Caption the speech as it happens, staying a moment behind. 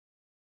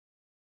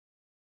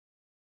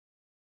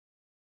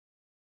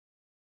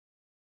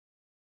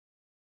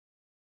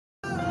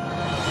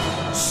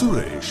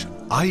Suresh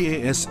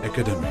IAS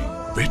Academy,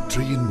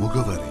 வெற்றியின்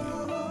முகவரி.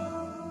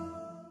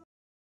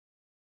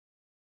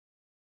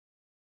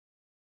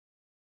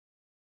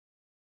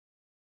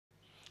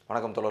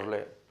 வணக்கம் தோழர்களே.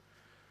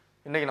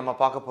 இன்னைக்கு நம்ம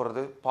பார்க்க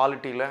போகிறது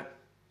பாலிட்டியில்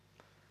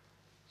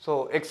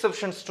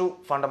எக்ஸெப்ஷன்ஸ் டு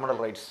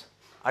ஃபண்டமெண்டல் ரைட்ஸ்,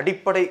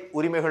 அடிப்படை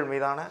உரிமைகள்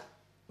மீதான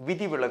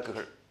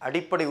விதிவிலக்குகள்.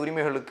 அடிப்படை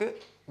உரிமைகளுக்கு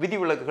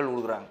விதிவிலக்குகள்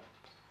கொடுக்குறாங்க.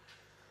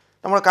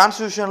 நம்ம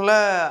கான்ஸ்டியூஷனில்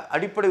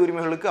அடிப்படை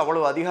உரிமைகளுக்கு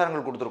அவ்வளவு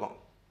அதிகாரங்கள் கொடுத்துருக்கோம்.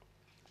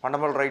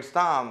 ஃபண்டமெண்டல் ரைட்ஸ்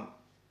தான்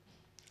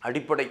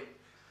அடிப்படை.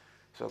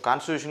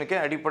 கான்ஸ்டியூஷனுக்கே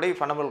அடிப்படை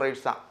ஃபண்டமெண்டல்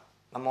ரைட்ஸ் தான்.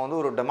 நம்ம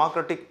ஒரு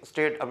டெமோக்ராட்டிக்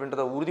ஸ்டேட்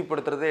அப்படின்றத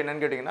உறுதிப்படுத்துறதே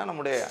என்னன்னு கேட்டிங்கன்னா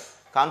நம்முடைய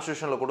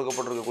கான்ஸ்டியூஷனில்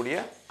கொடுக்கப்பட்டிருக்கக்கூடிய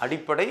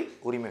அடிப்படை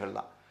உரிமைகள்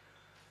தான்.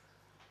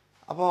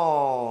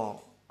 அப்போது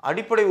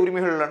அடிப்படை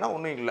உரிமைகள் இல்லைன்னா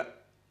ஒன்றும் இல்லை.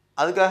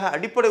 அதுக்காக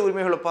அடிப்படை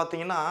உரிமைகளை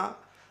பார்த்தீங்கன்னா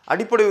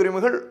அடிப்படை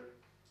உரிமைகள்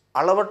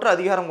அளவற்ற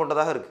அதிகாரம்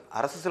கொண்டதாக இருக்குது.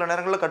 அரசு சில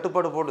நேரங்களில்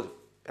கட்டுப்பாடு போடுது,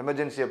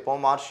 எமர்ஜென்சி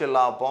அப்போ மார்ஷியல்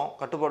லா அப்போ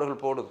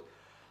கட்டுப்பாடுகள் போடுது.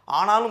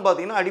 ஆனாலும்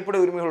பார்த்திங்கன்னா அடிப்படை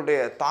உரிமைகளுடைய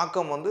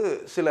தாக்கம்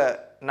சில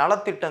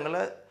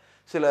நலத்திட்டங்களை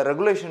சில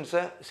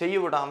ரெகுலேஷன்ஸை செய்ய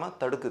விடாமல்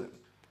தடுக்குது.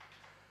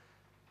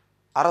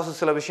 அரசு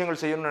சில விஷயங்கள்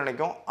செய்யணும்னு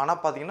நினைக்கும்,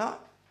 ஆனால் பார்த்திங்கன்னா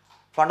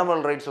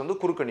ஃபண்டமெண்டல் ரைட்ஸ்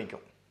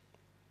குறுக்கணிக்கும்.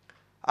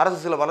 அரசு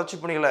சில வளர்ச்சி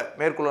பணிகளை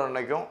மேற்கொள்ள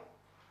நினைக்கும்,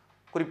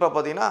 குறிப்பாக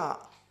பார்த்திங்கன்னா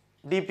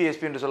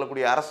டிபிஎஸ்பி என்று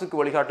சொல்லக்கூடிய அரசுக்கு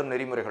வழிகாட்டும்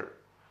நெறிமுறைகள்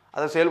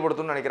அதை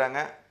செயல்படுத்தணும்னு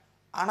நினைக்கிறாங்க.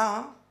 ஆனால்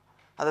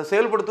அதை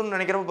செயல்படுத்தணும்னு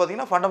நினைக்கிறப்ப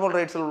பார்த்திங்கன்னா ஃபண்டமெண்டல்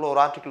ரைட்ஸில் உள்ள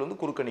ஒரு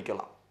ஆர்டிக்கிள்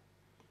குறுக்கணிக்கலாம்.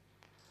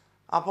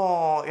 அப்போ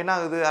என்ன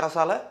ஆகுது,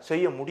 அரசால்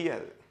செய்ய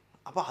முடியாது.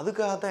 அப்போ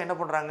அதுக்காகத்தான் என்ன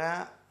பண்ணுறாங்க,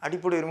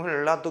 அடிப்படை உரிமைகள்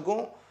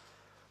எல்லாத்துக்கும்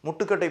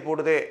முட்டுக்கட்டை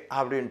போடுதே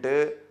அப்படின்ட்டு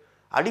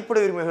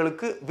அடிப்படை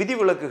உரிமைகளுக்கு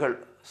விதிவிலக்குகள்.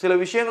 சில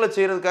விஷயங்களை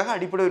செய்கிறதுக்காக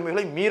அடிப்படை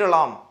உரிமைகளை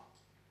மீறலாம்,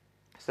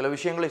 சில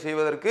விஷயங்களை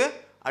செய்வதற்கு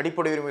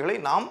அடிப்படை உரிமைகளை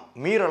நாம்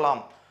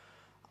மீறலாம்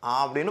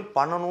அப்படின்னு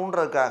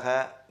பண்ணணுன்றதுக்காக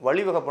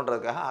வழிவகை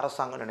பண்ணுறதுக்காக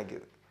அரசாங்கம்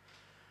நினைக்கிது.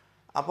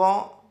 அப்போ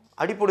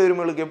அடிப்படை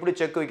உரிமைகளுக்கு எப்படி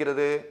செக்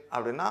வைக்கிறது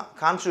அப்படின்னா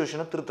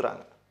கான்ஸ்டியூஷனை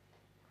திருத்துறாங்க.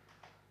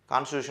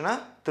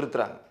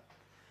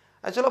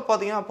 ஆக்சுவலாக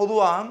பார்த்தீங்கன்னா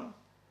பொதுவாக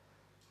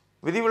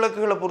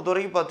விதிவிலக்குகளை பொறுத்த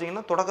வரைக்கும்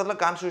பார்த்தீங்கன்னா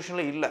தொடக்கத்தில்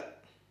கான்ஸ்டியூஷனில் இல்லை.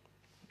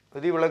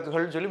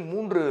 விதிவிலக்குகள்னு சொல்லி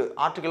 3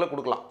 ஆர்டிக்கிளை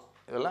கொடுக்கலாம்.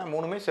 இதெல்லாம்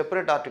 3மே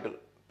செப்பரேட் ஆர்டிக்கிள்,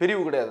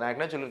 பிரிவு கிடையாது. நான்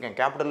ஏற்கனவே சொல்லியிருக்கேன்,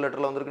 கேபிட்டல்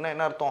லெட்டரில் வந்திருக்குன்னா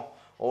என்ன அர்த்தம்,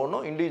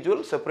 ஒவ்வொன்றும்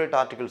இண்டிவிஜுவல் செப்பரேட்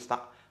ஆர்டிகிள்ஸ்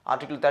தான்.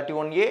 Article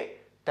 31A,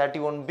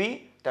 31B,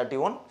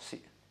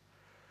 31C.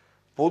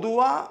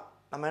 பொதுவாக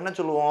நம்ம என்ன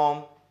சொல்லுவோம்,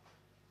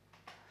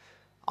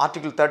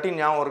 ஆர்டிகிள் 13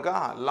 ஞாபகம் இருக்கா,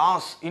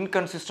 loss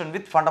inconsistent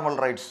with fundamental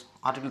rights.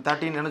 Article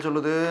 13 என்ன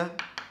சொல்லுது,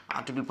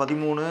 ஆர்டிகிள்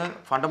 13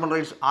 ஃபண்டமெண்டல்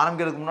ரைட்ஸ்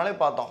ஆரம்பிக்கிறதுக்கு முன்னாலே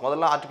பார்த்தோம்.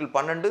 முதல்ல ஆர்டிகிள்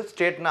 12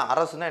 ஸ்டேட்னா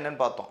அரசுனா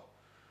என்னன்னு பார்த்தோம்.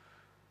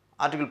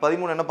 ஆர்டிகிள்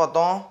 13 என்ன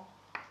பார்த்தோம்,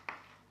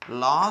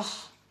 loss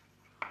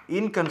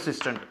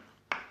inconsistent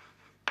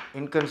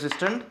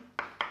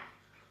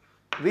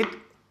with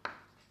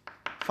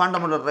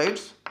fundamental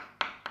rights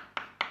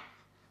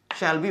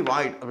shall be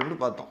void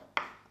அப்படின்னு பார்த்தோம்.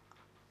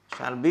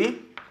 Shall be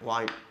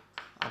void.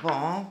 அப்போ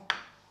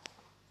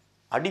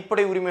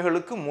அடிப்படை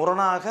உரிமைகளுக்கு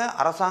முரணாக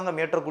அரசாங்கம்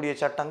இயற்றக்கூடிய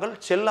சட்டங்கள்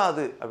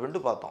செல்லாது அப்படின்ட்டு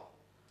பார்த்தோம்.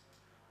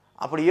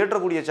 அப்படி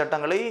இயற்றக்கூடிய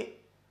சட்டங்களை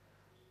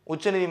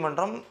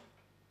உச்சநீதிமன்றம்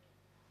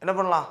என்ன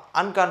பண்ணலாம்,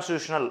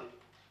 அன்கான்ஸ்டியூஷனல்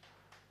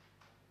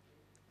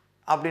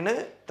அப்படின்னு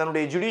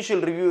தன்னுடைய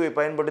ஜுடிஷியல் ரிவ்யூவை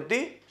பயன்படுத்தி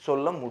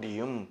சொல்ல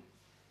முடியும்.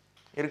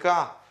 இருக்கா,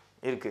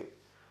 இருக்கு.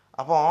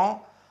 அப்போ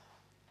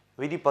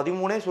விதி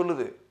 13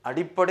 சொல்லுது,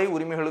 அடிப்படை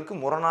உரிமைகளுக்கு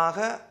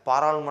முரணாக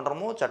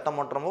பாராளுமன்றமோ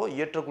சட்டமன்றமோ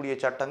இயற்றக்கூடிய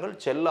சட்டங்கள்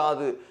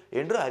செல்லாது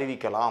என்று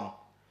அறிவிக்கலாம்.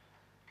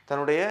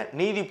 தன்னுடைய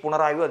நீதி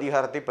புனராய்வு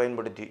அதிகாரத்தை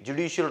பயன்படுத்தி,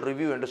 ஜுடிஷியல்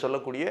ரிவ்யூ என்று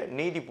சொல்லக்கூடிய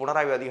நீதி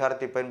புனராய்வு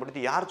அதிகாரத்தை பயன்படுத்தி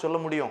யார் சொல்ல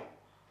முடியும்,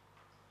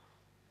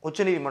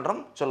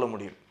 உச்சநீதிமன்றம் சொல்ல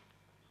முடியும்.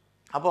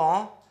 அப்போ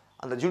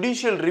அந்த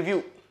ஜுடிஷியல் ரிவ்யூ,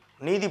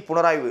 நீதி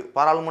புனராய்வு,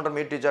 பாராளுமன்றம்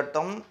இயற்றிய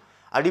சட்டம்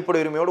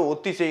அடிப்படை உரிமையோடு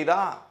ஒத்தி செய்தா,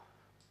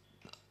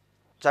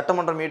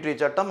 சட்டமன்றம் இயற்றிய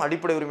சட்டம்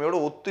அடிப்படை உரிமையோடு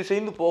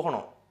ஒத்திசைந்து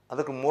போகணும்.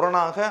 அதுக்கு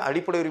முரணாக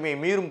அடிப்படை உரிமையை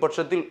மீறும்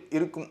பட்சத்தில்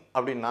இருக்கும்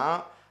அப்படின்னா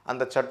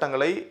அந்த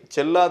சட்டங்களை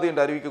செல்லாது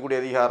என்று அறிவிக்கக்கூடிய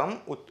அதிகாரம்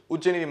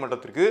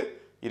உச்சநீதிமன்றத்திற்கு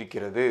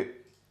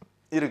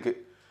இருக்கு.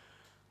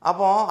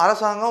 அப்போ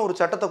அரசாங்கம் ஒரு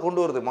சட்டத்தை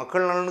கொண்டு வருது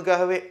மக்கள்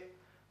நலனுக்காகவே.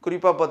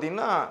 குறிப்பாக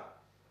பார்த்தீங்கன்னா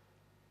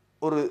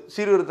ஒரு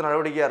சீர்திருத்த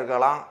நடவடிக்கையாக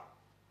இருக்கலாம்,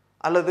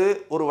 அல்லது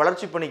ஒரு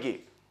வளர்ச்சி பணிக்கு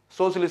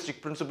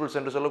சோசியலிஸ்டிக் பிரின்சிபிள்ஸ்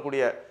என்று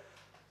சொல்லக்கூடிய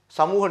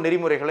சமூக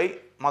நெறிமுறைகளை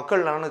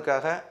மக்கள்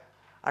நலனுக்காக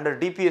அண்டர்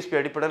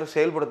டிபிஎஸ்பி அடிப்படையில்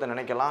செயல்படுத்த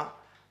நினைக்கலாம்.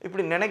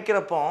 இப்படி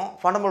நினைக்கிறப்போ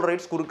ஃபண்டமெண்டல்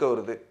ரைட்ஸ் குறுக்க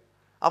வருது.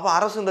 அப்போ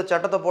அரசு இந்த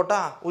சட்டத்தை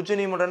போட்டால்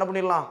உச்சநீதிமன்றம் என்ன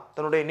பண்ணிடலாம்,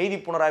 தன்னுடைய நீதி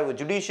புனராய்வு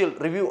ஜுடிஷியல்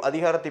ரிவ்யூ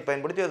அதிகாரத்தை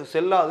பயன்படுத்தி அது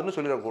செல்லாதுன்னு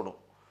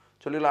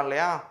சொல்லிடலாம்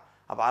இல்லையா.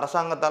 அப்போ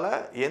அரசாங்கத்தால்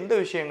எந்த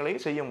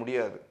விஷயங்களையும் செய்ய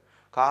முடியாது.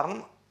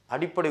 காரணம்,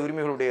 அடிப்படை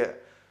உரிமைகளுடைய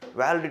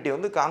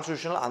வேலிடிட்டி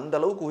கான்ஸ்டியூஷனில் அந்த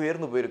அளவுக்கு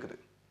உயர்ந்து போயிருக்குது.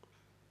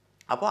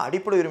 அப்போ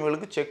அடிப்படை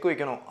உரிமைகளுக்கு செக்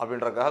வைக்கணும்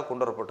அப்படின்றதுக்காக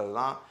கொண்டு வரப்பட்டது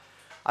தான்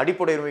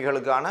அடிப்படை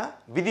உரிமைகளுக்கான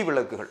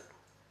விதிவிலக்குகள்.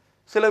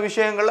 சில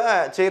விஷயங்களை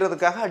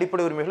செய்கிறதுக்காக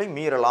அடிப்படை உரிமைகளை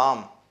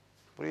மீறலாம்,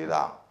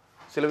 புரியுதா.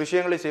 சில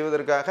விஷயங்களை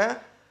செய்வதற்காக,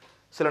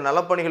 சில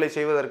நலப்பணிகளை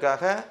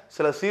செய்வதற்காக,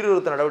 சில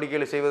சீர்திருத்த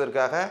நடவடிக்கைகளை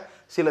செய்வதற்காக,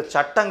 சில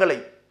சட்டங்களை,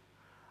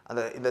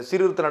 இந்த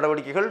சீர்திருத்த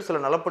நடவடிக்கைகள் சில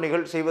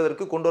நலப்பணிகள்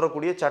செய்வதற்கு கொண்டு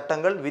வரக்கூடிய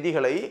சட்டங்கள்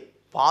விதிகளை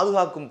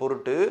பாதுகாக்கும்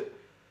பொருட்டு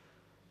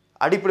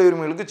அடிப்படை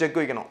உரிமைகளுக்கு செக்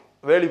வைக்கணும்,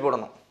 வேலி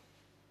போடணும்.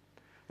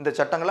 இந்த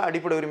சட்டங்களை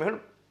அடிப்படை உரிமைகள்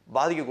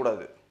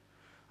பாதிக்கக்கூடாது.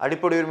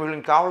 அடிப்படை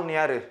உரிமைகளின் காவலன்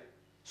யார்?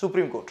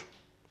 Supreme court.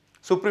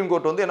 சுப்ரீம்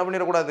கோர்ட் வந்து என்ன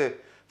பண்ணிடக்கூடாது,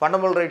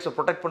 ஃபண்டமெண்டல் ரைட்ஸை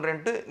ப்ரொடெக்ட்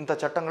பண்ணுறேன்ட்டு இந்த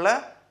சட்டங்களை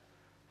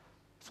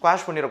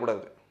ஸ்குவாஷ்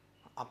பண்ணிடக்கூடாது.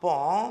 அப்போ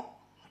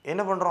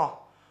என்ன பண்ணுறோம்,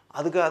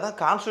 அதுக்காக தான்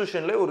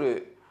கான்ஸ்டியூஷன்ல ஒரு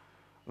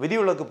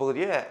விதிவிலக்கு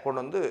பகுதியை கொண்டு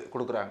வந்து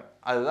கொடுக்குறாங்க.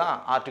 அதுதான்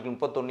ஆர்டிகிள்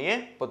 31A,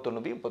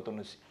 31B,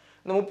 31C.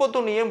 இந்த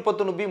 31A,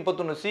 31B,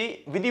 31C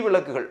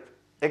விதிவிலக்குகள்,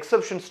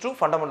 எக்ஸப்ஷன்ஸ் டு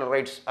ஃபண்டமெண்டல்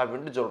ரைட்ஸ்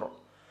அப்படின்ட்டு சொல்கிறோம்.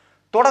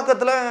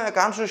 தொடக்கத்தில்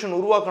கான்ஸ்டியூஷன்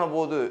உருவாக்கின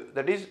போது,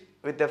 that is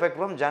with effect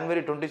from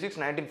January 26,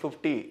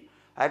 1950,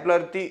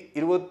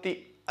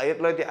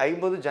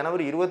 1950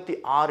 ஜனவரி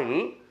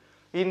 26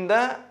 இந்த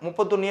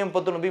 31A,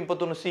 31B,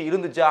 31C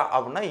இருந்துச்சா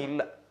அப்படின்னா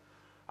இல்லை.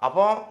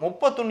 அப்போ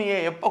 31A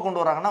எப்போ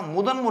கொண்டு வராங்கன்னா,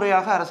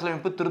 முதன்முறையாக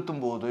அரசியலமைப்பு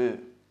திருத்தும் போது,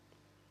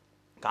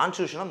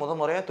 கான்ஸ்டியூஷனை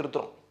முதன்முறையாக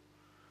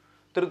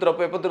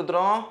திருத்துறப்போ எப்போ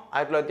திருத்துறோம்?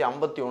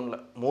 1951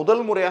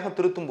 முதல் முறையாக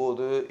திருத்தும்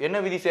போது என்ன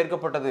விதி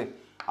சேர்க்கப்பட்டது?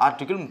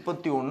 ஆர்டிகிள்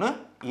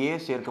 31A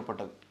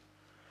சேர்க்கப்பட்டது.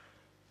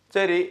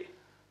 சரி,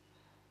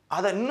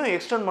 அதை இன்னும்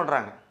எக்ஸ்டெண்ட்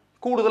பண்ணுறாங்க,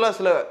 கூடுதலாக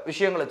சில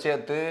விஷயங்களை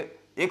சேர்த்து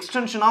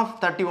எக்ஸ்டென்ஷன் ஆஃப்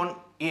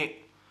 31A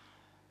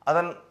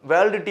அதன்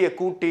வேலிடிட்டியை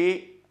கூட்டி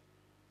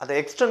அதை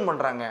எக்ஸ்டெண்ட்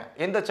பண்ணுறாங்க.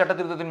 எந்த சட்ட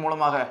திருத்தத்தின்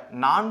மூலமாக?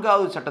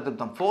 4வது சட்ட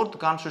திருத்தம், 4th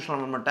கான்ஸ்டியூஷனல்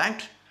அமெண்ட்மெண்ட்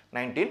ஆக்ட்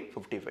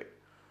 1955.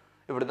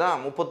 இப்படி தான்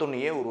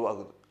 31A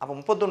உருவாகுது. அப்போ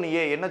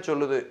 31A என்ன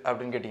சொல்லுது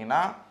அப்படின்னு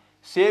கேட்டிங்கன்னா,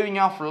 saving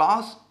of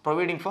loss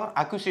providing for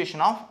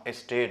அக்யூசியேஷன் of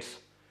estates.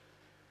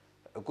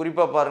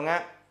 குறிப்பாக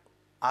பாருங்கள்,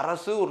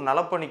 அரசு ஒரு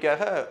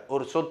நலப்பணிக்காக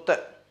ஒரு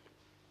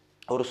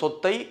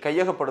சொத்தை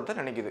கையகப்படுத்த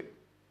நினைக்குது,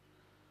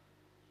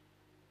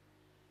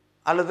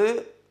 அல்லது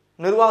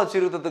நிர்வாக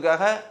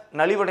சீர்திருத்தத்துக்காக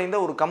நலிவடைந்த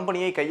ஒரு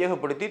கம்பெனியை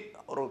கையகப்படுத்தி,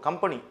 ஒரு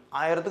கம்பெனி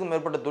 1000க்கும்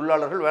மேற்பட்ட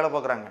தொழிலாளர்கள் வேலை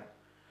பார்க்குறாங்க.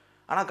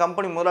 ஆனால்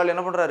கம்பெனி முதலாளி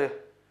என்ன பண்ணுறாரு?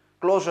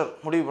 க்ளோஷர்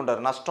முடிவு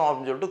பண்ணுறாரு, நஷ்டம்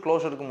அப்படின்னு சொல்லிட்டு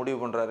க்ளோஷருக்கு முடிவு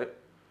பண்ணுறாரு.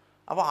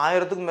 அப்போ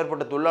 1000க்கும்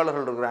மேற்பட்ட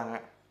தொழிலாளர்கள் இருக்கிறாங்க.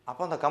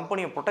 அப்போ அந்த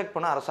கம்பெனியை ப்ரொடெக்ட்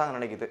பண்ண அரசாங்கம்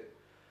நினைக்குது,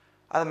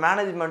 அதை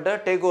மேனேஜ்மெண்ட்டை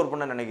டேக் ஓவர்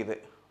பண்ண நினைக்குது.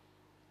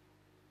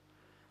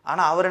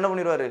 ஆனால் அவர் என்ன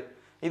பண்ணிடுவார்?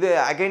 இது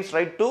against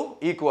right to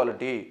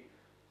equality,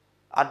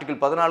 article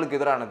 14க்கு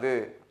எதிரானது,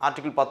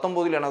 ஆர்டிகிள்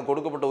 19 எனக்கு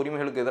கொடுக்கப்பட்ட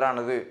உரிமைகளுக்கு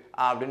எதிரானது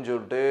அப்படின்னு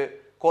சொல்லிட்டு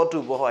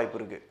கோர்ட்டுக்கு போக வாய்ப்பு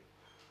இருக்குது.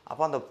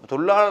 அப்போ அந்த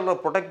தொழிலாளர்களை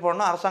ப்ரொடெக்ட்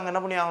பண்ணால் அரசாங்கம்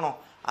என்ன பண்ணி ஆகணும்?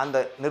 அந்த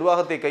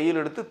நிர்வாகத்தை கையில்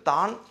எடுத்து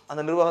தான்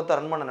அந்த நிர்வாகத்தை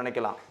ரன் பண்ண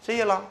நினைக்கலாம்,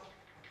 செய்யலாம்.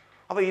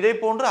 அப்போ இதே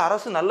போன்று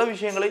அரசு நல்ல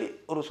விஷயங்களை,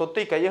 ஒரு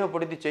சொத்தை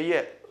கையகப்படுத்தி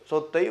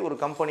சொத்தை, ஒரு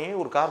கம்பெனியை,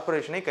 ஒரு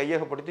கார்பரேஷனை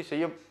கையகப்படுத்தி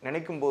செய்ய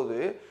நினைக்கும் போது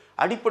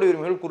அடிப்படை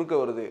உரிமைகள் குறுக்க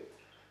வருது.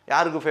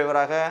 யாருக்கு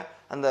ஃபேவராக?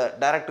 அந்த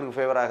டைரக்டருக்கு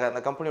ஃபேவராக,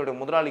 அந்த கம்பெனியோட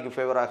முதலாளிக்கு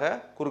ஃபேவராக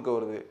குறுக்க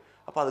வருது.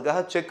 அப்போ அதுக்காக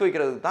செக்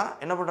வைக்கிறதுக்கு தான்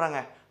என்ன பண்ணுறாங்க,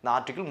 இந்த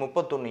ஆர்டிகிள்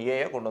 31A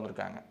கொண்டு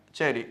வந்திருக்காங்க.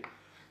 சரி,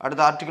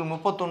 அடுத்த ஆர்டிகிள்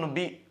 31B.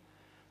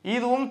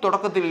 இதுவும்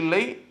தொடக்கத்தில்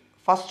இல்லை,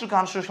 ஃபர்ஸ்ட்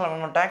கான்ஸ்டியூஷனல்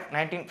அமெண்ட்மெண்ட் ஆக்ட்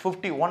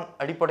 1951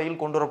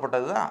 அடிப்படையில் கொண்டு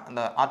வரப்பட்டது தான்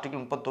அந்த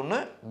ஆர்டிகிள்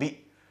 31B.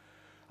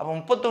 அப்போ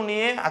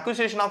 31A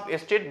அக்யூசியேஷன் of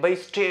estate by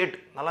state.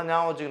 நல்லா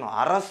ஞாபகம் வச்சுக்கணும்,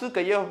 அரசு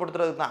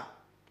கையகப்படுத்துறது தான்,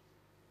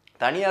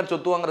 தனியார்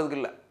சொத்து வாங்குறதுக்கு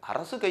இல்லை,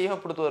 அரசு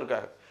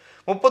கையகப்படுத்துவதற்காக.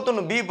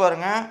 31B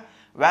பாருங்க,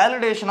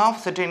 validation of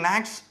certain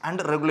acts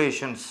and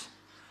regulations.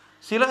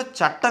 சில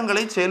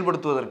சட்டங்களை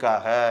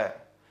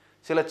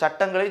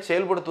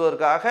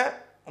செயல்படுத்துவதற்காக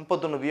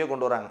 31B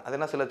கொண்டு வராங்க. அது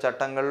என்ன சில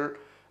சட்டங்கள்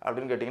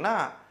அப்படின்னு கேட்டிங்கன்னா,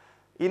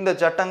 இந்த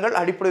சட்டங்கள்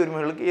அடிப்படை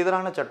உரிமைகளுக்கு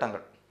எதிரான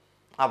சட்டங்கள்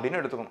அப்படின்னு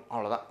எடுத்துக்கணும்,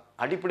 அவ்வளோதான்.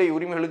 அடிப்படை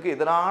உரிமைகளுக்கு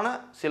எதிரான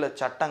சில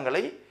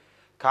சட்டங்களை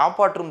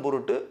காப்பாற்றும்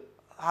பொருட்டு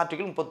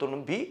ஆர்டிகிள்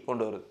 31B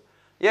கொண்டு வருது.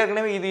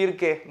 ஏற்கனவே இது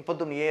இருக்கே,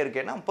 31A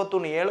இருக்கேன்னா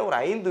 31Aல ஒரு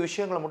 5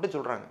 விஷயங்களை மட்டும்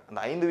சொல்கிறாங்க. அந்த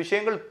 5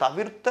 விஷயங்கள்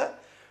தவிர்த்த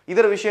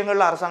இதர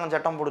விஷயங்களில் அரசாங்கம்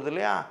சட்டம் போடுது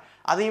இல்லையா,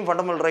 அதையும்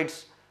ஃபண்டமெண்டல்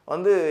ரைட்ஸ்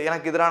வந்து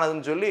எனக்கு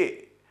எதிரானதுன்னு சொல்லி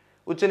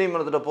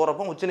உச்சநீதிமன்றத்திட்ட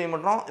போகிறப்போ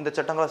உச்சநீதிமன்றம் இந்த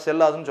சட்டங்களை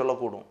செல்லாதுன்னு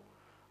சொல்லக்கூடும்.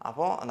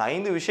 அப்போது அந்த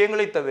 5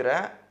 விஷயங்களை தவிர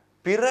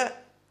பிற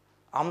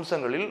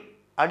அம்சங்களில்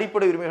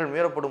அடிப்படை உரிமைகள்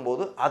மீறப்படும்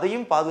போது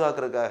அதையும்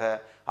பாதுகாக்கிறதுக்காக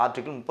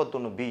ஆர்டிகிள்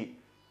 31B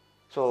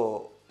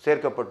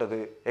சேர்க்கப்பட்டது.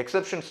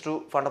 எக்ஸப்ஷன்ஸ் டு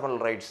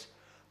ஃபண்டமெண்டல் ரைட்ஸ்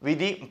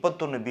விதி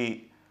 31B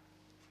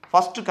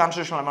first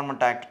constitutional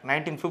amendment act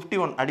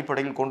 1951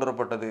 அடிப்படையில் கொண்டு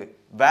வரப்பட்டது.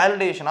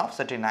 Validation of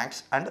certain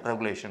acts and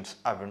regulations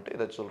அப்படின்ட்டு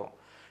இதை சொல்கிறோம்.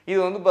 இது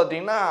வந்து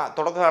பார்த்திங்கன்னா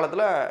தொடக்க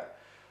காலத்தில்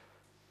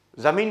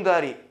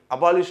ஜமீன்தாரி,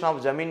 அபாலிஷன்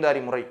ஆஃப்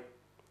ஜமீன்தாரி முறை,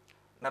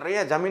 நிறைய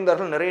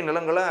ஜமீன்தார்கள் நிறைய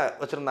நிலங்களை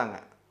வச்சுருந்தாங்க.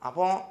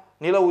 அப்போ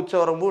நில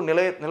உச்சவரம்பு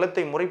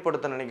நிலத்தை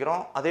முறைப்படுத்த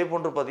நினைக்கிறோம். அதே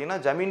போன்று பார்த்திங்கன்னா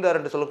ஜமீன்தார்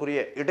என்று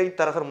சொல்லக்கூடிய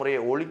இடைத்தரகர் முறையை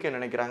ஒழிக்க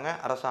நினைக்கிறாங்க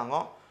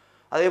அரசாங்கம்.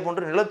 அதே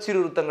போன்று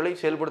நிலச்சீர்திருத்தங்களை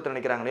செயல்படுத்த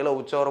நினைக்கிறாங்க, நில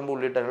உச்சவரம்பு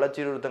உள்ளிட்ட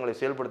நிலச்சீர்திருத்தங்களை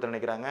செயல்படுத்த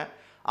நினைக்கிறாங்க.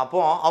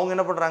 அப்போது அவங்க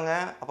என்ன பண்ணுறாங்க,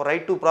 அப்போ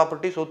ரைட் டு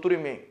ப்ராப்பர்ட்டி,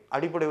 சொத்துரிமை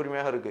அடிப்படை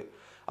உரிமையாக இருக்குது.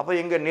 அப்போ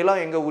எங்கள்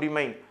நிலம் எங்கள்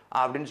உரிமை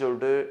அப்படின்னு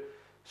சொல்லிட்டு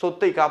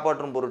சொத்தை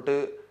காப்பாற்றும் பொருட்டு,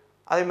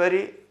 அதே மாதிரி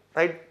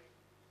ரைட்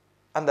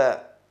அந்த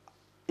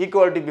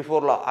ஈக்குவாலிட்டி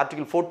பிஃபோர் லா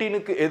ஆர்டிகிள்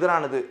 14க்கு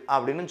எதிரானது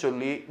அப்படின்னு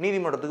சொல்லி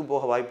நீதிமன்றத்துக்கு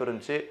போக வாய்ப்பு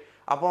இருந்துச்சு.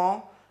 அப்போ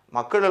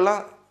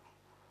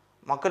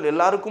மக்கள்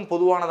எல்லாருக்கும்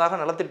பொதுவானதாக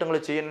நலத்திட்டங்களை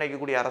செய்ய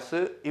நினைக்கக்கூடிய அரசு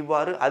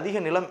இவ்வாறு அதிக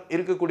நிலம்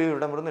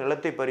இருக்கக்கூடியவரிடமிருந்து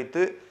நிலத்தை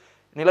பறித்து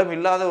நிலம்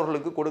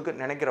இல்லாதவர்களுக்கு கொடுக்க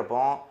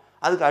நினைக்கிறப்போ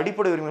அதுக்கு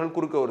அடிப்படை உரிமைகள்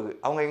குறுக்க வருது.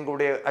 அவங்க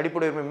எங்களுடைய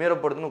அடிப்படை உரிமை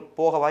மீறப்படுதுன்னு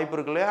போக வாய்ப்பு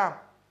இருக்கு இல்லையா?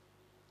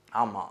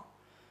 ஆமாம்.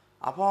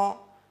 அப்போ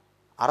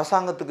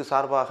அரசாங்கத்துக்கு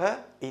சார்பாக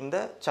இந்த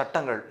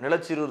சட்டங்கள்,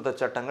 நிலச்சீர்திருத்த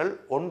சட்டங்கள்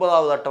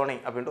 9வது அட்டவணை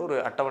அப்படின்ற ஒரு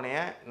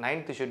அட்டவணையை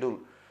 9th schedule,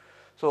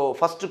 so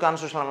first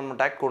constitutional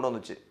amendment act கொண்டு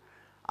வந்துச்சு.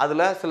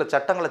 அதில் சில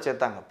சட்டங்களை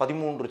சேர்த்தாங்க,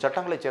 13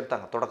 சட்டங்களை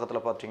சேர்த்தாங்க.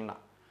 தொடக்கத்தில் பார்த்தீங்கன்னா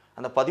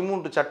அந்த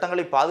 13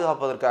 சட்டங்களை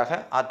பாதுகாப்பதற்காக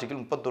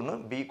ஆர்டிகிள்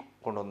 31B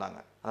கொண்டு வந்தாங்க.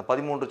 அந்த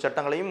 13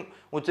 சட்டங்களையும்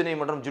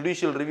உச்சநீதிமன்றம்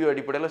ஜுடிஷியல் ரிவ்யூ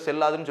அடிப்படையில்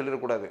செல்லாதுன்னு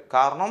சொல்லிடக்கூடாது.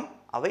 காரணம்,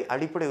 அவை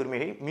அடிப்படை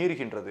உரிமையை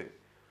மீறுகின்றது.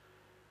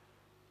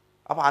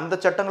 அப்போ அந்த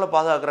சட்டங்களை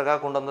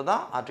பாதுகாக்கிறதுக்காக கொண்டு வந்தது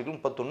தான் article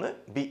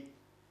 31B.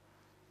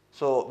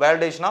 So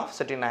validation of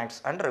certain acts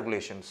and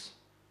regulations,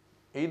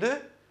 இது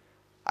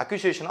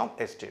அக்யூசேஷன் ஆஃப்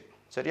எஸ்டேட்.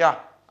 சரியா?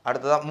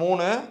 அடுத்ததான்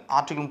 3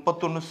 ஆர்டிகிள்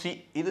 31C.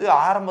 இது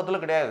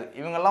ஆரம்பத்தில் கிடையாது,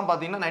 இவங்கெல்லாம்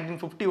பார்த்தீங்கன்னா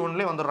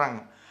 1951 வந்துடுறாங்க.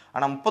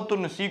 ஆனால்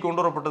 31C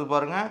கொண்டு வரப்பட்டது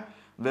பாருங்கள்,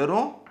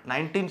 வெறும்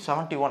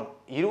 1971,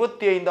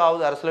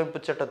 25வது அரசியலமைப்பு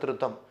சட்ட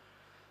திருத்தம்,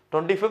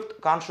 25th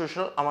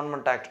கான்ஸ்டியூஷனல்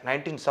அமெண்ட்மெண்ட் ஆக்ட்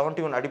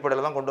 1971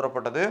 அடிப்படையில் தான் கொண்டு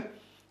வரப்பட்டது.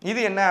 இது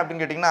என்ன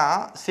அப்படின்னு கேட்டிங்கன்னா,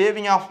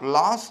 saving of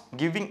loss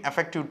giving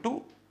effective to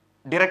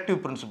directive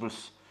principles.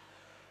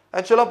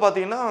 ஆக்சுவலாக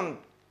பார்த்தீங்கன்னா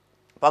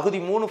பகுதி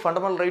 3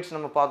 ஃபண்டமெண்டல் ரைட்ஸ்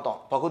நம்ம பார்த்தோம்.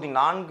 பகுதி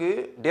 4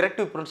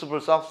 டிரெக்டிவ்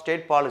பிரின்சிபிள்ஸ் ஆஃப்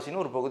ஸ்டேட்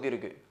பாலிசின்னு ஒரு பகுதி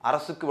இருக்குது.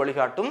 அரசுக்கு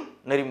வழிகாட்டும்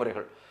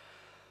நெறிமுறைகள்.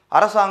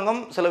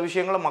 அரசாங்கம் சில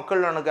விஷயங்களை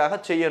மக்கள் நலனுக்காக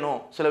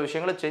செய்யணும், சில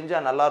விஷயங்களை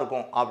செஞ்சால்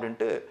நல்லாயிருக்கும்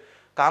அப்படின்ட்டு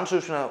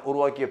கான்ஸ்டியூஷனை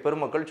உருவாக்கிய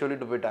பெருமக்கள்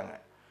சொல்லிட்டு போயிட்டாங்க.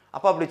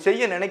 அப்போ அப்படி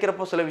செய்ய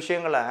நினைக்கிறப்போ, சில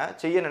விஷயங்களை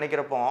செய்ய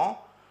நினைக்கிறப்போ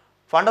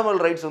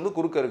ஃபண்டமெண்டல் ரைட்ஸ் வந்து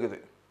குறுக்க இருக்குது.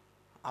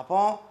 அப்போ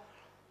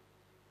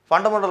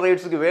ஃபண்டமெண்டல்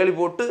ரைட்ஸுக்கு வேலி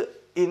போட்டு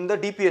இந்த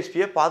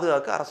டிபிஎஸ்பியை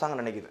பாதுகாக்க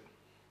அரசாங்கம் நினைக்குது.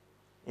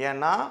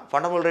 ஏன்னா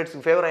ஃபண்டமெண்டல்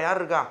ரைட்ஸுக்கு ஃபேவராக யார்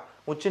இருக்கா?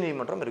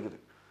 உச்சநீதிமன்றம் இருக்குது.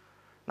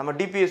 நம்ம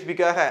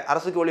டிபிஎஸ்பிக்காக,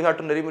 அரசுக்கு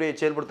வழிகாட்டும் நெறிமுறையை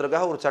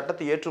செயல்படுத்துறதுக்காக ஒரு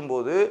சட்டத்தை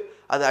ஏற்றும்போது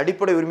அது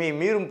அடிப்படை உரிமையை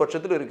மீறும்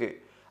பட்சத்தில் இருக்குது.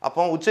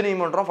 அப்போ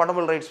உச்சநீதிமன்றம்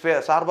ஃபண்டமெண்டல் ரைட்ஸ்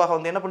சார்பாக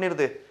வந்து என்ன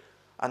பண்ணிடுது,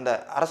 அந்த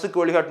அரசுக்கு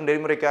வழிகாட்டும்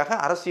நெறிமுறைக்காக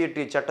அரசு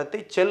இயற்றிய சட்டத்தை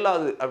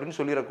செல்லாது அப்படின்னு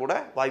சொல்லிடக்கூட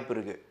வாய்ப்பு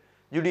இருக்குது.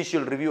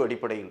 ஜுடிஷியல் ரிவ்யூ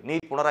அடிப்படையில்,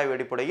 நீதி புனராய்வு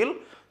அடிப்படையில்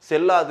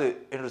செல்லாது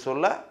என்று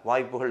சொல்ல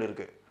வாய்ப்புகள்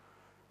இருக்குது.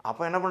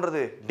 அப்போ என்ன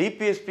பண்ணுறது,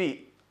 டிபிஎஸ்பி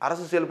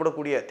அரசு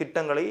செயல்படக்கூடிய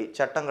திட்டங்களை,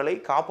 சட்டங்களை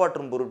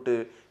காப்பாற்றும் பொருட்டு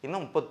இந்த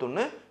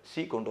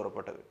 31C கொண்டு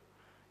வரப்பட்டது.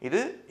 இது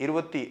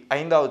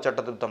 25வது சட்ட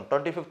திருத்தம்,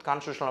 25th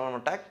கான்ஸ்டியூஷனல்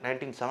அமெண்ட்மெண்ட் ஆக்ட்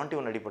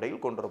 1971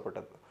 அடிப்படையில் கொண்டு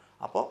வரப்பட்டது.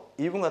 அப்போ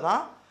இவங்க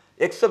தான்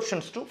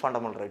எக்ஸப்ஷன்ஸ் டு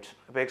ஃபண்டமெண்டல் ரைட்ஸ்.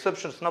 இப்போ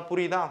எக்ஸப்ஷன்ஸ்னால்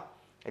புரியுதா?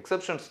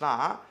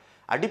 எக்ஸப்ஷன்ஸ்னால்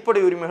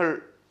அடிப்படை உரிமைகள்,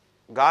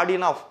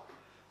 கார்டியன் ஆஃப்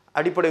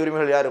அடிப்படை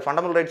உரிமைகள் யார்?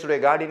 ஃபண்டமெண்டல் ரைட்ஸுடைய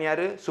கார்டியன்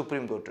யார்?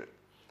 Supreme court.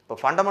 இப்போ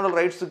ஃபண்டமெண்டல்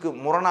ரைட்ஸுக்கு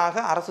முரணாக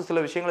அரசு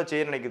சில விஷயங்களை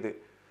செய்ய நினைக்குது,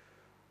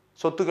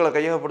 சொத்துக்களை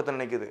கையகப்படுத்த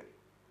நினைக்குது.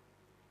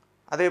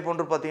 அதே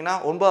போன்று பார்த்தீங்கன்னா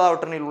 9வது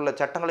அட்டவணையில் உள்ள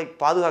சட்டங்களை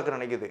பாதுகாக்க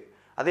நினைக்குது.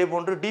 அதே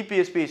போன்று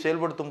டிபிஎஸ்பியை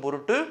செயல்படுத்தும்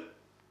பொருட்டு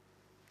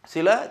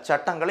சில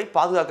சட்டங்களை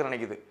பாதுகாக்க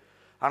நினைக்குது.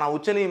 ஆனால்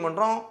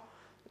உச்சநீதிமன்றம்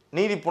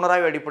நீதி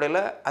புனராய்வு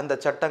அடிப்படையில் அந்த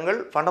சட்டங்கள்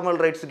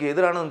ஃபண்டமெண்டல் ரைட்ஸுக்கு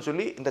எதிரானதுன்னு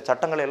சொல்லி இந்த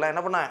சட்டங்களை எல்லாம்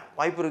என்ன பண்ண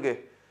வாய்ப்பு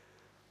இருக்குது?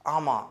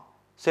 ஆமாம்,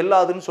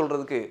 செல்லாதுன்னு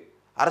சொல்கிறதுக்கு,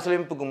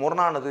 அரசியலமைப்புக்கு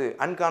முரணானது,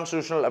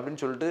 அன்கான்ஸ்டியூஷனல்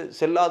அப்படின்னு சொல்லிட்டு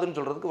செல்லாதுன்னு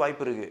சொல்கிறதுக்கு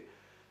வாய்ப்பு இருக்குது.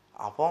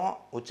 அப்போ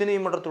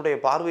உச்சநீதிமன்றத்துடைய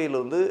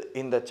பார்வையிலிருந்து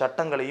இந்த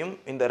சட்டங்களையும்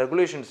இந்த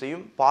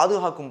ரெகுலேஷன்ஸையும்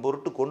பாதுகாக்கும்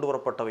பொருட்டு கொண்டு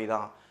வரப்பட்டவை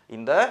தான்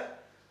இந்த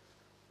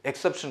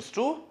எக்ஸப்ஷன்ஸ்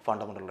டு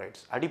ஃபண்டமெண்டல்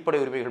ரைட்ஸ், அடிப்படை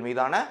உரிமைகள்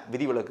மீதான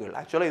விதிவிலக்குகள்.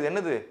 ஆக்சுவலாக இது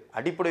என்னது?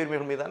 அடிப்படை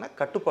உரிமைகள் மீதான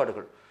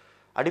கட்டுப்பாடுகள்,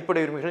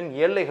 அடிப்படை உரிமைகளின்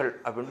எல்லைகள்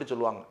அப்படின்ட்டு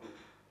சொல்லுவாங்க.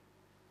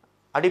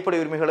 அடிப்படை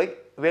உரிமைகளை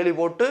வேலி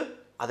போட்டு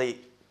அதை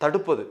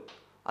தடுப்பது,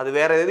 அது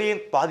வேற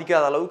எதையும்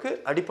பாதிக்காத அளவுக்கு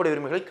அடிப்படை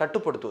உரிமைகளை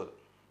கட்டுப்படுத்துவது,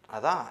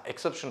 அதான்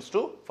எக்ஸப்ஷன்ஸ்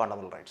டு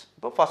ஃபண்டமெண்டல் ரைட்ஸ்.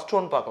 இப்போ ஃபர்ஸ்ட்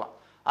ஒன் பார்க்கலாம்,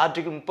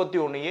 ஆர்டிகிள்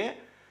 31A.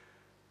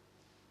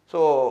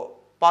 ஸோ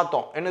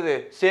பார்த்தோம் என்னது,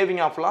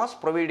 saving of loss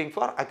providing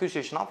for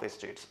அக்யூசியேஷன் of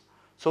estates,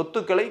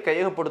 சொத்துக்களை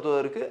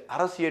கையகப்படுத்துவதற்கு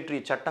அரசு இயற்றிய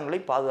சட்டங்களை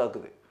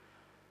பாதுகாக்குது.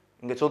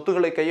 இங்கே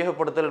சொத்துக்களை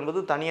கையகப்படுத்தல் என்பது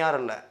தனியார்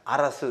அல்ல,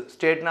 அரசு.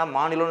 ஸ்டேட்னா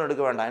மாநிலம்னு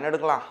எடுக்க வேண்டாம், என்ன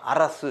எடுக்கலாம்?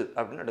 அரசு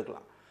அப்படின்னு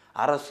எடுக்கலாம்.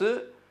 அரசு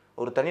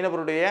ஒரு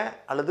தனிநபருடைய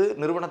அல்லது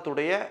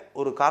நிறுவனத்துடைய,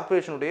 ஒரு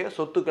கார்ப்பரேஷனுடைய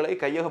சொத்துக்களை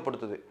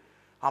கையகப்படுத்துது.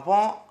 அப்போ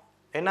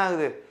என்ன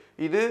ஆகுது,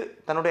 இது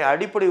தன்னுடைய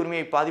அடிப்படை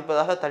உரிமையை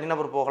பாதிப்பதாக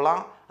தனிநபர்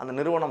போகலாம், அந்த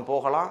நிறுவனம்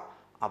போகலாம்.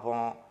 அப்போ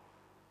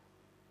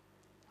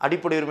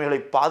அடிப்படை உரிமைகளை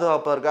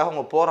பாதுகாப்பதற்காக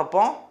அவங்க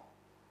போகிறப்போ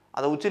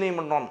அதை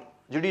உச்சநீதிமன்றம்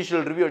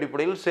ஜுடிஷியல் ரிவ்யூ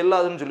அடிப்படையில்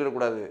செல்லாதுன்னு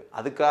சொல்லிடக்கூடாது.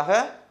 அதுக்காக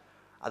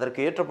அதற்கு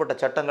ஏற்றப்பட்ட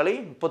சட்டங்களை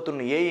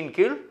 31A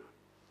கீழ்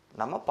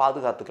நம்ம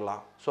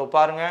பாதுகாத்துக்கலாம். ஸோ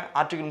பாருங்கள்,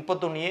 article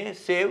 31A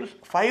saves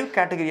 5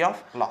 category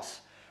of loss,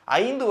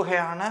 5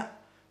 வகையான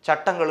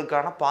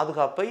சட்டங்களுக்கான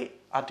பாதுகாப்பை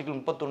ஆர்டிகிள்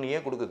 31A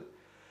கொடுக்குது.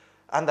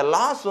 அந்த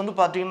லாஸ் வந்து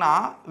பார்த்தீங்கன்னா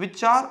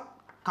which are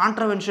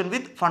contravention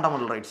with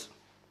fundamental rights.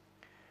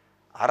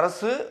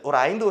 அரசு ஒரு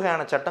 5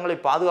 வகையான சட்டங்களை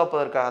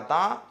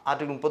பாதுகாப்பதற்காகத்தான்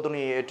ஆர்டிகிள்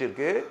 31A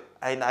ஏற்றிருக்கு.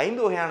 இந்த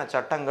 5 வகையான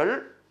சட்டங்கள்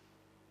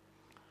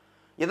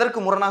எதற்கு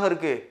முரணாக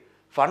இருக்குது?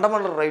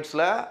 Fundamental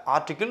ரைட்ஸில்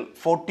article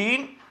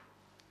 14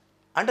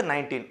 and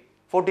 19.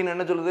 14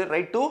 என்ன சொல்லுது?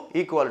 Right to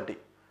equality.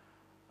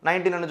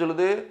 19 என்ன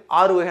சொல்லுது?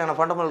 6 வகையான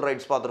ஃபண்டமெண்டல்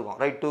ரைட்ஸ் பார்த்துருக்கோம்.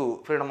 Right to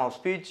freedom of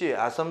speech,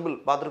 assemble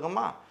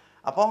பார்த்துருக்கோமா?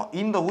 அப்போ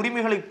இந்த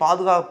உரிமைகளை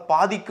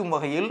பாதிக்கும்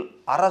வகையில்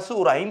அரசு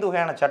ஒரு 5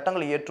 வகையான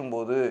சட்டங்களை ஏற்றும்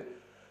போது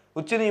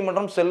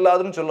உச்சநீதிமன்றம்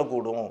செல்லாதுன்னு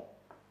சொல்லக்கூடும்.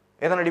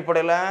 எதன்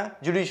அடிப்படையில்?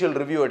 ஜுடிஷியல்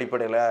ரிவ்யூ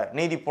அடிப்படையில்,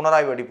 நீதி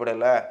புனராய்வு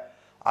அடிப்படையில்.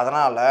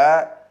 அதனால்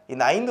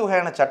இந்த 5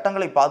 வகையான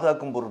சட்டங்களை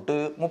பாதுகாக்கும் பொருட்டு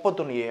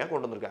 31A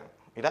கொண்டு வந்திருக்காங்க.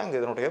 இதான் இங்கே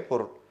இதனுடைய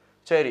பொருள்.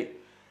 சரி,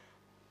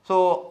 so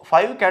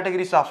 5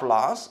 categories of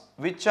laws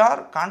which are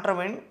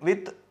contravening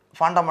with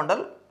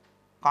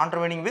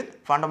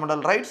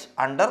fundamental rights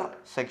under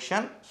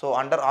section, so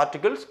under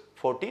articles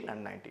 14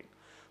 and 19.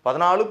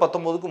 14,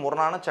 19க்கு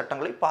முரணான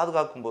சட்டங்களை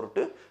பாதுகாக்கும்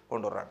பொருட்டு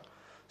கொண்டு வர்றாங்க.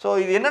 ஸோ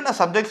இது என்னென்ன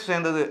சப்ஜெக்ட்ஸ்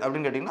சேர்ந்தது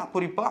அப்படின்னு கேட்டிங்கன்னா,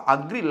 குறிப்பாக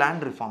அக்ரி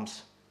லேண்ட்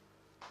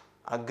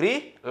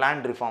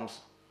ரிஃபார்ம்ஸ்,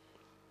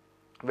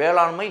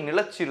 வேளாண்மை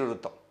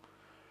நிலச்சீர்திருத்தம்.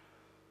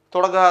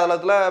 தொடக்க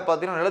காலத்தில்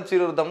பார்த்தீங்கன்னா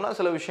நிலச்சீர்திருத்தம்னா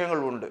சில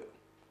விஷயங்கள் உண்டு.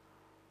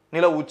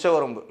 நில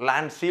உச்சவரம்பு,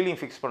 லேண்ட் சீலிங்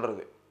ஃபிக்ஸ்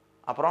பண்ணுறது.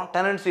 அப்புறம்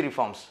டெனன்சி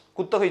ரிஃபார்ம்ஸ்,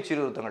 குத்தகை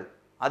சீர்திருத்தங்கள்.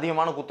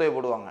 அதிகமான குத்தகை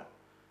போடுவாங்க,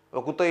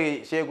 இப்போ குத்தகை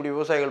செய்யக்கூடிய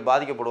விவசாயிகள்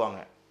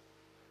பாதிக்கப்படுவாங்க.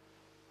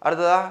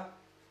 அடுத்ததாக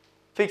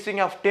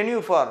fixing of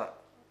tenure for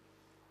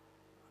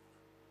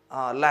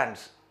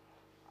lands,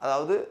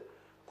 அதாவது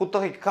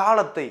குத்தகை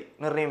காலத்தை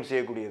நிர்ணயம்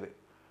செய்யக்கூடியது.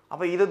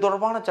 அப்போ இது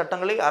தொடர்பான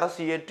சட்டங்களை அரசு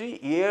இயற்றி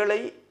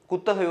ஏழை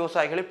குத்தகை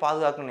விவசாயிகளை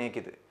பாதுகாக்க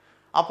நினைக்குது.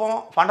 அப்போ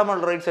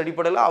ஃபண்டமெண்டல் ரைட்ஸ்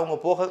அடிப்படையில் அவங்க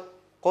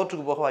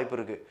கோர்ட்டுக்கு போக வாய்ப்பு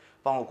இருக்குது.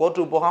 இப்போ அவங்க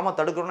கோர்ட்டுக்கு போகாமல்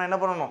தடுக்கணும்னா என்ன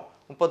பண்ணணும்?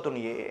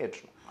 31A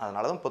ஏற்றணும்.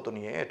 அதனால தான்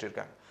 31A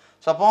ஏற்றிருக்காங்க.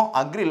 ஸோ அப்போ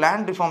அக்ரி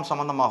லேண்ட் ரிஃபார்ம்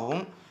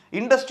சம்பந்தமாகவும்,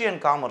 இண்டஸ்ட்ரி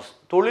அண்ட் காமர்ஸ்,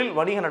 தொழில்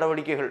வணிக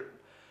நடவடிக்கைகள்,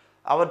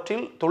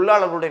 அவற்றில்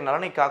தொழிலாளர்களுடைய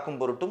நலனை காக்கும்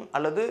பொருட்டும்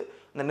அல்லது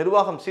இந்த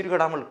நிர்வாகம்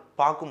சீர்கெடாமல்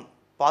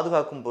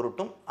பாதுகாக்கும்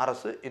பொருட்டும்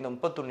அரசு இந்த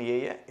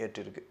 31A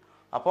ஏற்றிருக்கு.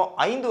 அப்போ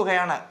 5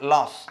 வகையான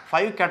லாஸ்,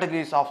 5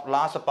 categories ஆஃப்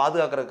லாஸை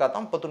பாதுகாக்கிறதுக்காக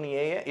தான்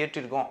 31A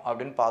ஏற்றிருக்கோம்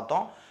அப்படின்னு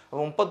பார்த்தோம்.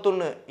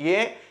 31A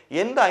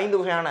எந்த 5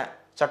 வகையான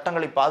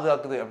சட்டங்களை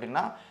பாதுகாக்குது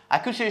அப்படின்னா,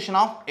 அக்யூசியேஷன்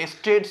ஆஃப்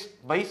எஸ்டேட்ஸ்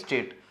பை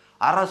ஸ்டேட்,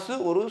 அரசு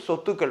ஒரு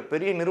சொத்துக்கள்,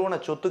 பெரிய நிறுவன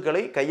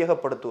சொத்துக்களை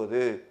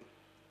கையகப்படுத்துவது,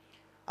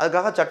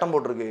 அதுக்காக சட்டம்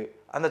போட்டிருக்கு.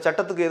 அந்த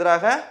சட்டத்துக்கு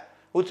எதிராக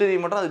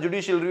உச்சநீதிமன்றம் அது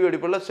ஜுடிஷியல் ரிவ்யூ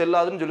அடிப்படையில்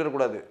செல்லாதுன்னு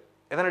சொல்லிடக்கூடாது.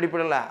 எதன்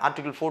அடிப்படையில்?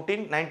 ஆர்டிகல்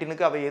 14,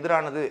 19க்கு அவை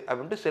எதிரானது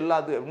அப்படின்ட்டு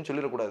செல்லாது அப்படின்னு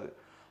சொல்லிடக்கூடாது.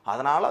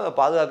 அதனால் அதை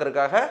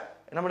பாதுகாக்கிறதுக்காக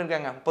என்ன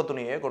பண்ணியிருக்காங்க?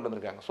 31A கொண்டு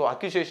வந்திருக்காங்க. So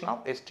அக்யூசியேஷன்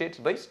of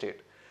estates by state.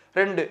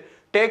 2,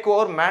 take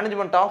over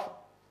management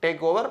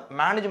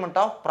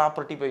of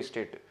property by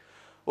state,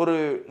 ஒரு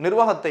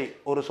நிர்வாகத்தை,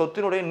 ஒரு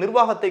சொத்தினுடைய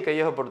நிர்வாகத்தை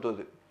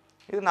கையகப்படுத்துவது.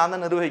 இது நான்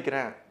தான்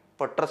நிர்வகிக்கிறேன்.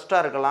 இப்போ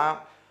ட்ரஸ்ட்டாக இருக்கலாம்,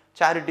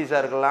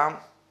 சேரிட்டிஸாக இருக்கலாம்,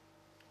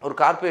 ஒரு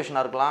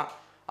கார்பரேஷனாக இருக்கலாம்.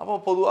 அப்போ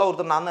பொதுவாக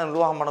ஒருத்தர் நான் தான்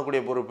நிர்வாகம்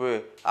பண்ணக்கூடிய பொறுப்பு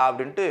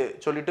அப்படின்ட்டு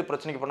சொல்லிட்டு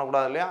பிரச்சனைக்கு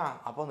பண்ணக்கூடாது இல்லையா?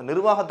 அப்போ அந்த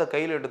நிர்வாகத்தை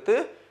கையில் எடுத்து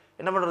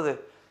என்ன பண்ணுறது?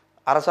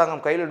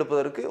 அரசாங்கம் கையில்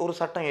எடுப்பதற்கு ஒரு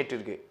சட்டம்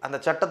ஏற்றிருக்கு. அந்த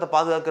சட்டத்தை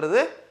பாதுகாக்கிறது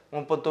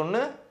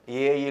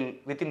 31A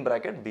வித்தின்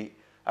பிராக்கெட் B.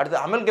 அடுத்து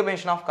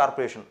அமல்கமேஷன் ஆஃப்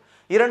கார்பரேஷன்,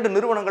 2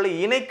 நிறுவனங்களை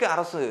இணைக்க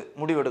அரசு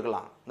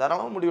முடிவெடுக்கலாம்,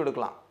 தாராளமாக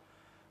முடிவெடுக்கலாம்.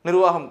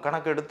 நிர்வாகம்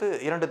கணக்கெடுத்து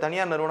 2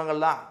 தனியார்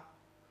நிறுவனங்கள் தான்,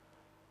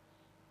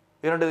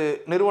 2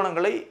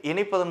 நிறுவனங்களை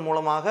இணைப்பதன்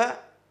மூலமாக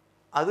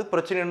அது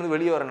பிரச்சனையிலிருந்து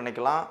வெளியே வர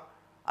நினைக்கலாம்,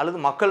 அல்லது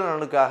மக்கள்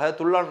நலனுக்காக,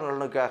 தொழிலாளர்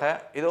நலனுக்காக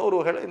ஏதோ ஒரு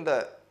வகையில் இந்த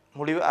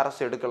முடிவை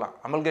அரசு எடுக்கலாம்.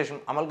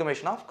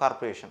 Amalgamation of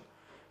corporation.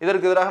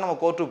 இதற்கு எதிராக நம்ம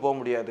கோர்ட்டுக்கு போக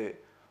முடியாது.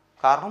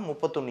 காரணம்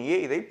 31A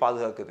இதை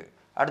பாதுகாக்குது.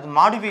 அடுத்து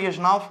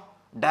modification of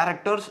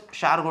directors,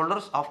 share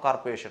holders of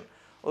corporation,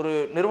 ஒரு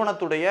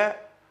நிறுவனத்துடைய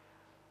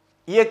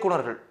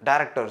இயக்குனர்கள்,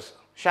 டைரக்டர்ஸ்,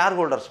 ஷேர்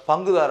ஹோல்டர்ஸ்,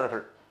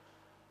 பங்குதாரர்கள்,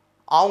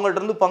 அவங்கள்ட்ட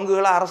இருந்து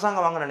பங்குகளை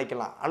அரசாங்கம் வாங்க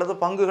நினைக்கலாம், அல்லது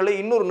பங்குகளை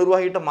இன்னொரு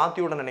நிர்வாகிகிட்ட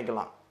மாற்றி விட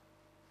நினைக்கலாம்.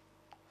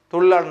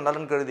 தொழிலாளர்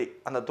நலன் கருதி,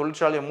 அந்த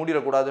தொழிற்சாலையை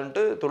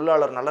மூடிடக்கூடாதுன்ட்டு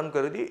தொழிலாளர் நலன்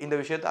கருதி இந்த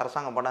விஷயத்தை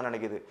அரசாங்கம் பண்ண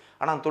நினைக்குது.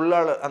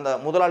 ஆனால் அந்த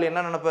முதலாளி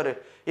என்ன நினைப்பார்?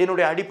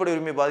 என்னுடைய அடிப்படை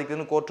உரிமை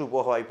பாதிக்குதுன்னு கோர்ட்டுக்கு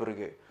போக வாய்ப்பு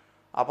இருக்குது.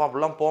 அப்போ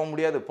அப்படிலாம் போக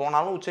முடியாது.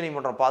 போனாலும்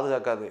உச்சநீதிமன்றம்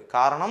பாதுகாக்காது.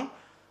 காரணம்,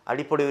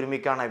 அடிப்படை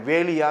உரிமைக்கான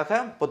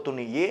வேலியாக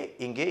 31A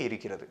இங்கே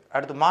இருக்கிறது.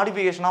 அடுத்து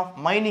மாடிஃபிகேஷன் ஆஃப்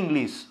மைனிங்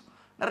லீஸ்,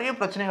 நிறைய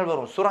பிரச்சனைகள்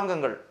வரும்.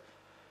 சுரங்கங்கள்,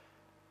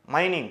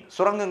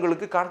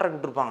 சுரங்கங்களுக்கு கான்ட்ராக்ட்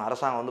விட்டுருப்பாங்க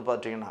அரசாங்கம். வந்து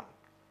பார்த்தீங்கன்னா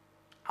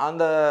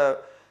அந்த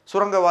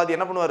சுரங்கவாதி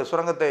என்ன பண்ணுவார்?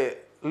 சுரங்கத்தை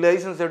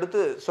லைசன்ஸ் எடுத்து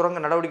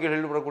சுரங்க நடவடிக்கைகள்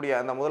ஈடுபடக்கூடிய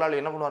அந்த முதலாளி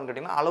என்ன பண்ணுவார்னு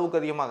கேட்டிங்கன்னா, அளவுக்கு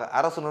அதிகமாக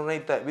அரசு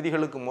நிர்ணயித்த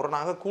விதிகளுக்கு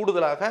முரணாக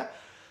கூடுதலாக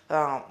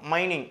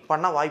மைனிங்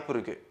பண்ண வாய்ப்பு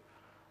இருக்குது.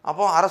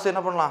 அப்போ அரசு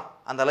என்ன பண்ணலாம்?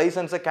 அந்த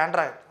லைசன்ஸை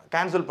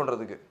கேன்சல்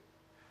பண்ணுறதுக்கு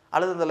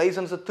அல்லது அந்த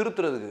லைசன்ஸை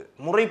திருத்துறதுக்கு,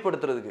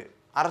 முறைப்படுத்துறதுக்கு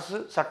அரசு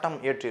சட்டம்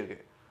ஏற்றிருக்கு.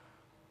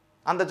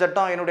 அந்த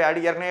சட்டம் என்னுடைய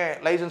ஏற்கனவே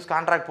லைசன்ஸ்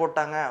கான்ட்ராக்ட்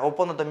போட்டாங்க,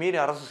 ஒப்பந்தத்தை மீறி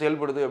அரசு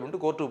செயல்படுது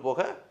அப்படின்ட்டு கோர்ட்டுக்கு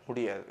போக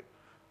முடியாது.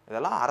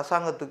 இதெல்லாம்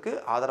அரசாங்கத்துக்கு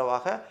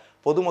ஆதரவாக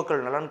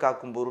பொதுமக்கள் நலன்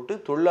காக்கும் பொருட்டு,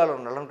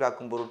 தொழிலாளர் நலன்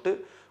காக்கும் பொருட்டு,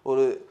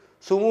 ஒரு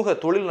சுமூக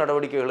தொழில்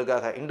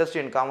நடவடிக்கைகளுக்காக, இண்டஸ்ட்ரி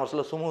அண்ட்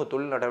காமர்ஸில் சுமூக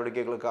தொழில்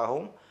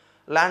நடவடிக்கைகளுக்காகவும்,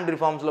 லேண்ட்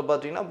ரிஃபார்ம்ஸில்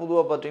பார்த்தீங்கன்னா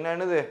பொதுவாக பார்த்தீங்கன்னா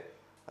என்னது,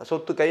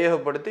 சொத்து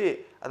கையகப்படுத்தி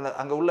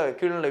அங்கே உள்ள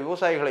கீழ்நிலை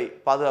விவசாயிகளை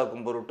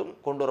பாதுகாக்கும் பொருட்டும்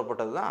கொண்டு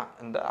வரப்பட்டது தான்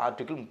இந்த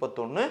ஆர்டிகிள்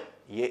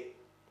 31A.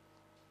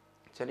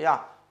 சரியா?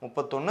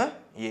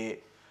 31A.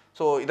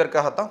 ஸோ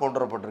இதற்காகத்தான் கொண்டு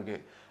வரப்பட்டிருக்கு.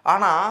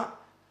 ஆனால்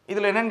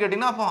இதில் என்னென்னு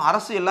கேட்டிங்கன்னா, அப்போ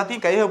அரசு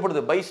எல்லாத்தையும்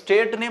கையகப்படுது, பை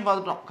ஸ்டேட்டுன்னே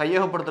பார்த்துட்டோம்.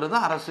 கையகப்படுத்துறது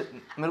தான் அரசு,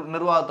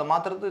 நிர்வாகத்தை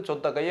மாற்றுறது,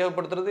 சொத்தை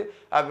கையகப்படுத்துறது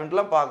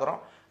அப்படின்ட்டுலாம் பார்க்குறோம்.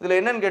 இதில்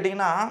என்னென்னு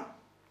கேட்டிங்கன்னா,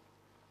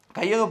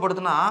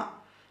 கையகப்படுத்தினா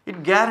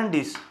இட்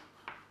கேரண்டீஸ்,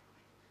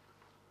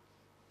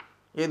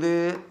 எது?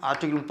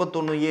 ஆர்டிகிள்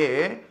 31A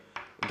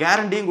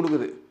கேரண்டியும்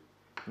கொடுக்குது.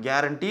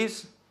 guarantees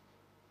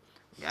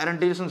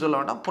guaranteesன்னு சொல்ல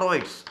வேண்டாம்,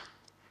 provides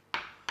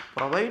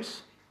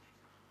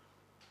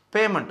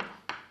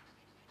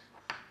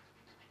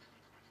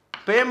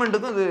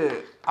பேமெண்ட்டுக்கு இது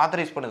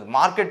ஆத்தரைஸ் பண்ணுது,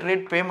 மார்க்கெட்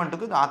ரேட்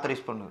பேமெண்ட்டுக்கு இது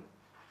ஆத்தரைஸ் பண்ணுது.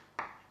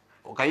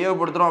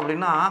 கையகப்படுத்துகிறோம்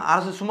அப்படின்னா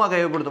அரசு சும்மா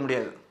கையகப்படுத்த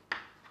முடியாது,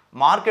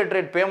 மார்க்கெட்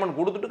ரேட் பேமெண்ட்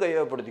கொடுத்துட்டு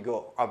கையகப்படுத்திக்கோ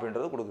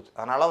அப்படின்றது கொடுக்குது.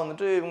 அதனால்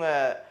வந்துட்டு இவங்க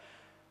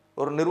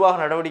ஒரு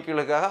நிர்வாக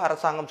நடவடிக்கைகளுக்காக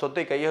அரசாங்கம்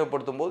சொத்தை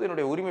கையகப்படுத்தும் போது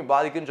என்னுடைய உரிமை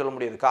பாதிக்குன்னு சொல்ல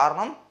முடியாது.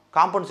 காரணம்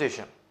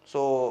compensation. So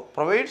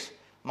provides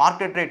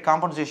market rate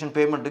compensation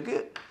பேமெண்ட்டுக்கு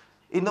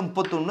இந்த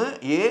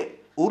 31A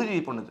உறுதி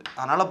பண்ணுது.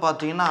 அதனால்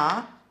பார்த்தீங்கன்னா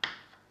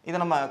இதை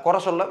நம்ம குறை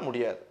சொல்ல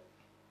முடியாது.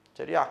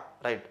 சரியா,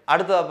 ரைட்.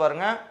 அடுத்ததாக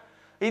பாருங்கள்,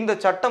 இந்த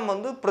சட்டம்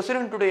வந்து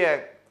பிரசிடென்ட்டுடைய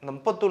இந்த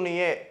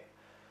 31A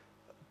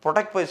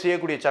ப்ரொடெக்ட்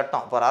செய்யக்கூடிய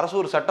சட்டம். இப்போ அரசு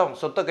ஒரு சட்டம்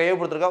சொத்தை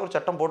கையகப்படுத்துறதுக்காக ஒரு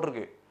சட்டம்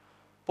போட்டிருக்கு,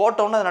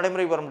 போட்டோன்னா அது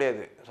நடைமுறைக்கு வர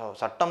முடியாது. ஸோ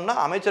சட்டம்னா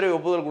அமைச்சரவை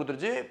ஒப்புதல்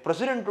கொடுத்துருச்சு,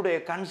 பிரசிடென்ட்டுடைய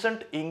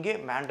கன்சென்ட் இங்கே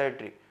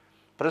மேண்டேட்ரி.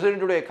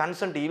 பிரசிடென்ட்டுடைய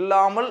கன்சென்ட்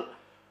இல்லாமல்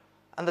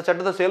அந்த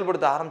சட்டத்தை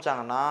செயல்படுத்த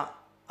ஆரம்பித்தாங்கன்னா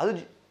அது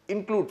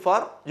இன்க்ளூட்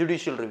ஃபார்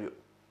ஜுடிஷியல் ரிவ்யூ.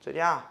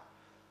 சரியா,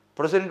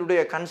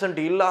 பிரசிடென்ட்டுடைய கன்சென்ட்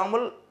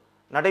இல்லாமல்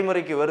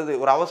நடைமுறைக்கு வருது,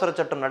 ஒரு அவசர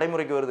சட்டம்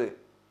நடைமுறைக்கு வருது.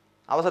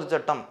 அவசர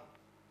சட்டம்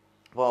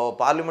இப்போ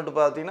பார்லிமெண்ட்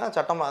பார்த்தீங்கன்னா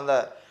சட்டம், அந்த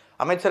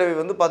அமைச்சரவை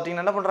வந்து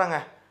பார்த்தீங்கன்னா என்ன பண்ணுறாங்க,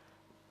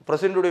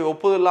 பிரசிடென்ட்டுடைய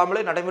ஒப்புதல்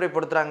இல்லாமலே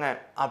நடைமுறைப்படுத்துகிறாங்க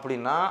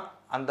அப்படின்னா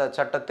அந்த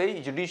சட்டத்தை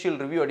ஜுடிஷியல்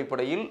ரிவ்யூ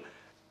அடிப்படையில்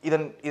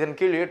இதன்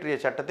கீழ் இயற்றிய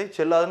சட்டத்தை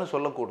செல்லாதுன்னு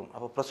சொல்லக்கூடும்.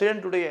 அப்போ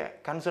பிரசிடென்ட்டுடைய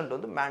கன்சென்ட்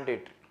வந்து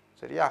மேண்டேட்ரி.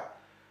 சரியா,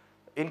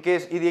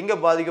 இன்கேஸ் இது எங்கே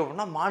பாதிக்கும்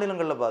அப்படின்னா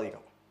மாநிலங்களில்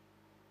பாதிக்கும்.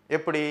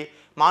 எப்படி,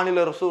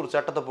 மாநில அரசு ஒரு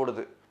சட்டத்தை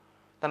போடுது,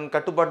 தன்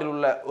கட்டுப்பாட்டில்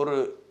உள்ள ஒரு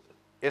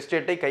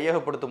எஸ்டேட்டை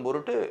கையகப்படுத்தும்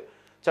பொருட்டு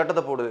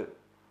சட்டத்தை போடுது,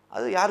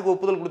 அது யாருக்கு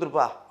ஒப்புதல்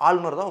கொடுத்துருப்பா,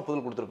 ஆளுநர் தான்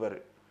ஒப்புதல் கொடுத்துருப்பாரு.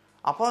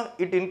 அப்போ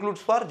it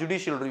includes for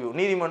judicial review,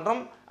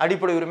 நீதிமன்றம்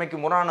அடிப்படை உரிமைக்கு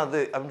முரணானது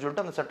அப்படின்னு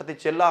சொல்லிட்டு அந்த சட்டத்தை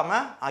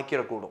செல்லாமல்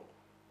ஆக்கிடக்கூடும்.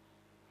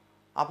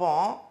 அப்போ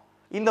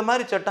இந்த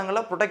மாதிரி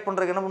சட்டங்களை ப்ரொடெக்ட்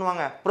பண்ணுறதுக்கு என்ன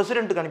பண்ணுவாங்க,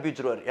 பிரசிடென்ட்டுக்கு அனுப்பி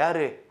வச்சுருவார்.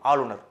 யார்,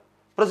 ஆளுநர்.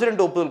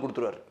 பிரசிடென்ட் ஒப்புதல்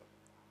கொடுத்துருவார்.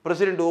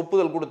 பிரசிடென்ட்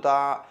ஒப்புதல் கொடுத்தா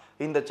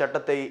இந்த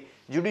சட்டத்தை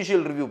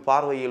ஜுடிஷியல் ரிவ்யூ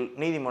பார்வையில்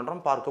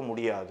நீதிமன்றம் பார்க்க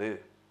முடியாது.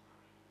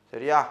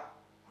 சரியா,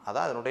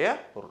 அதான் அதனுடைய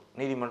பொருள்,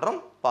 நீதிமன்றம்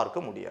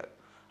பார்க்க முடியாது.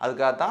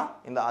 அதுக்காகத்தான்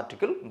இந்த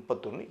ஆர்டிக்கிள்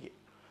 31A.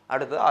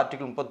 அடுத்தது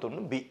ஆர்டிக்கிள்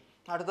 31B.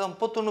 அடுத்த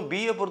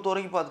 31Bயை பொறுத்த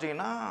வரைக்கும்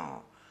பார்த்துட்டிங்கன்னா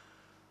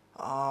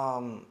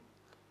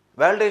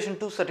வேலிடேஷன்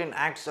டு சர்டன்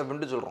ஆக்ட்ஸ்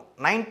அப்படின்ட்டு சொல்கிறோம்.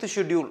 9th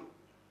ஷெட்யூல்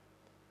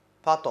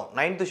பார்த்தோம்.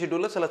 9th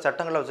ஷெட்யூலில் சில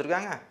சட்டங்களை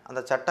வச்சுருக்காங்க.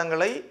 அந்த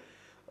சட்டங்களை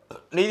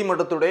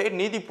நீதிமன்றத்துடைய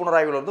நீதி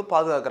புனராய்வில் வந்து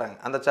பாதுகாக்கிறாங்க.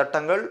 அந்த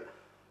சட்டங்கள்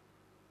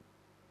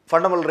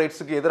ஃபண்டமெண்டல்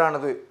ரைட்ஸுக்கு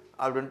எதிரானது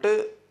அப்படின்ட்டு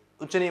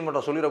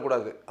உச்சநீதிமன்றம்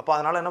சொல்லிடக்கூடாது. அப்போ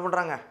அதனால் என்ன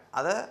பண்ணுறாங்க,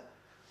 அதை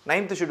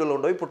 9th ஷெட்யூலில்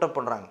கொண்டு போய் புட்டப்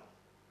பண்ணுறாங்க.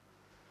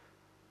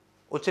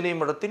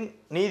 உச்சநீதிமன்றத்தின்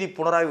நீதி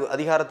புனராய்வு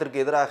அதிகாரத்திற்கு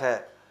எதிராக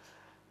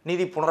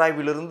நீதி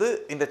புனராய்விலிருந்து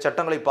இந்த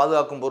சட்டங்களை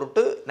பாதுகாக்கும்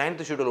பொருட்டு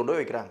 9th ஷெட்யூல் கொண்டு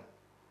போய் வைக்கிறாங்க.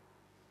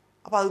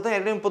 அப்போ அதுக்கு தான்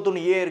ஏற்கனவே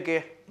 31A இருக்கே.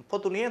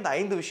 31A அந்த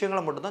 5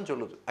 விஷயங்களை மட்டும்தான்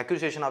சொல்லுது.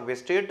 அக்யூசேஷன் ஆஃப்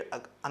எஸ்டேட்,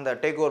 அந்த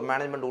டேக் ஓவர்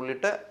மேனேஜ்மெண்ட்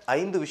உள்ளிட்ட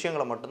 5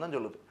 விஷயங்களை மட்டும்தான்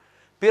சொல்லுது.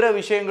 பிற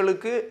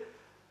விஷயங்களுக்கு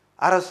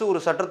அரசு ஒரு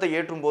சட்டத்தை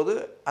ஏற்றும் போது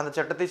அந்த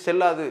சட்டத்தை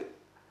செல்லாது,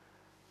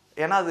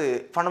 ஏன்னா அது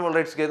ஃபண்டமெண்டல்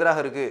ரைட்ஸ்க்கு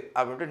எதிராக இருக்குது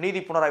அப்படின்ட்டு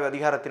நீதி புனராய்வு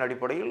அதிகாரத்தின்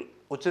அடிப்படையில்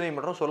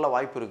உச்சநீதிமன்றம் சொல்ல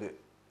வாய்ப்பு இருக்குது.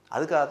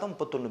 அதுக்காக தான்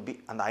 31B.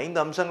 அந்த 5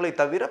 அம்சங்களை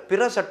தவிர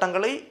பிற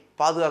சட்டங்களை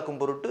பாதுகாக்கும்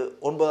பொருட்டு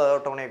 9வது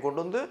அட்டவணையை கொண்டு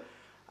வந்து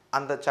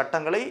அந்த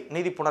சட்டங்களை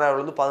நீதி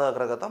புனராய்விலிருந்து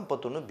பாதுகாக்கிறதுக்காக தான்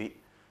 31B.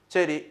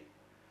 சரி,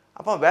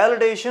 அப்போ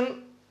validation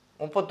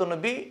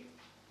 31B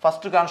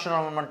first constitutional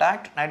amendment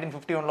act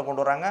 1951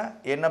 கொண்டு வராங்க.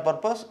 என்ன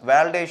purpose,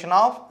 validation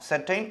of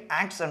certain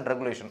acts and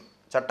regulation.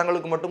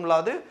 சட்டங்களுக்கு மட்டும்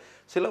இல்லாது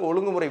சில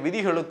ஒழுங்குமுறை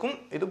விதிகளுக்கும்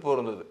இது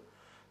பொருந்தது.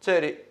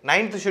 சரி,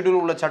 9th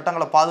ஷெட்யூல் உள்ள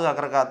சட்டங்களை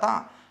பாதுகாக்கிறதுக்காக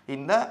தான்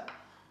இந்த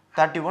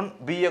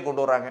 31Bயை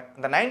கொண்டு வராங்க.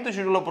 இந்த 9th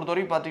ஷெட்யூலை பொறுத்த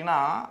வரைக்கும் பார்த்தீங்கன்னா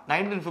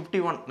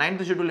 1951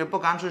 9th ஷெட்யூல் எப்போ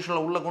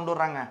கான்ஸ்டியூஷனில் உள்ளே கொண்டு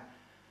வராங்க,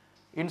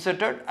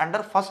 இன்செர்டட்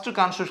under first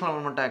constitutional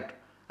amendment act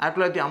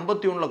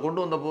 1951 கொண்டு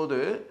வந்தபோது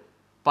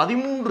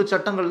 13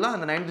 சட்டங்கள் தான்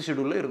அந்த 9th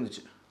ஷெட்யூலில்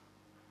இருந்துச்சு.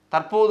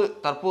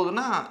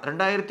 தற்போதுனா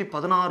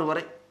 2016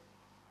 வரை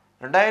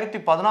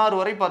 2016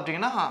 வரை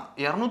பார்த்தீங்கன்னா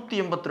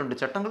 282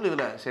 சட்டங்கள்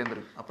இதில்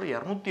சேர்ந்துருக்கு. அப்போ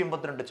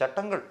 282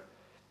 சட்டங்கள்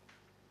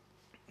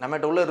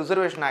நம்மகிட்ட உள்ள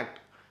ரிசர்வேஷன் ஆக்ட்,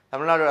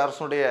 தமிழ்நாடு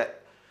அரசுடைய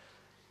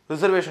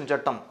ரிசர்வேஷன்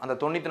சட்டம் அந்த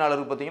 94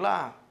 இருக்குது பார்த்தீங்களா,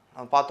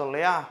 நம்ம பார்த்தோம்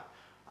இல்லையா.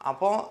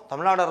 அப்போது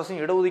தமிழ்நாடு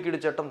அரசின் இடஒதுக்கீடு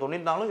சட்டம்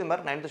 94 இது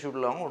மாதிரி 9th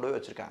ஷெட்யூலில் அவங்க கொண்டு போய்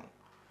வச்சுருக்காங்க.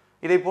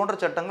 இதை போன்ற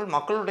சட்டங்கள்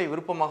மக்களுடைய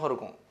விருப்பமாக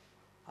இருக்கும்,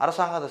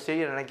 அரசாங்கம் அதை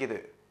செய்ய நினைக்கிது.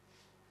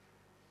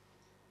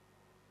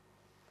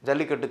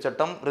 ஜல்லிக்கட்டு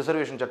சட்டம்,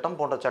 ரிசர்வேஷன் சட்டம்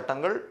போன்ற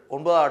சட்டங்கள்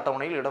 9வது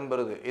அட்டவணையில்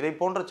இடம்பெறுது. இதை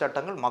போன்ற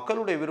சட்டங்கள்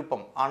மக்களுடைய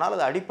விருப்பம், ஆனால்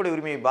அது அடிப்படை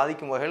உரிமையை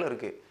பாதிக்கும் வகையில்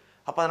இருக்குது.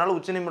 அப்போ அதனால்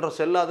உச்சநீதிமன்றம்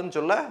செல்லாதுன்னு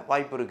சொல்ல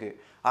வாய்ப்பு இருக்குது.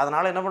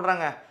 அதனால் என்ன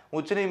பண்ணுறாங்க,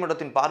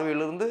 உச்சநீதிமன்றத்தின்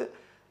பார்வையிலிருந்து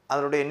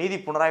அதனுடைய நீதி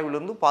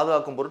புனராய்விலிருந்து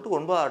பாதுகாக்கும் பொருட்டு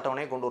 9வது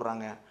அட்டவணையை கொண்டு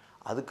வர்றாங்க.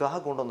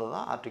 அதுக்காக கொண்டு வந்தது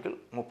தான் article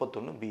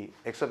 31B,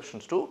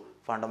 exceptions to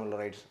fundamental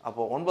rights.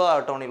 அப்போ 9வது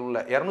அட்டவணையில் உள்ள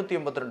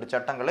 282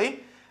 சட்டங்களை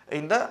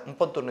இந்த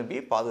 31B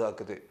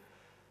பாதுகாக்குது.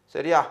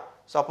 சரியா,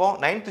 ஸோ அப்போ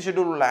 9th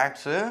ஷெட்யூல் உள்ள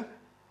ஆக்ட்ஸு.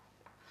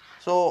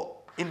 ஸோ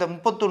இந்த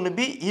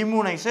 31B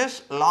இம்யூனைசஸ்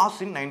லாஸ்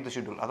இன் 9th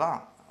ஷெட்யூல். அதான்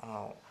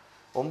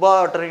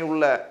 9வது அட்டவணையில்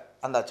உள்ள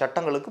அந்த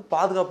சட்டங்களுக்கு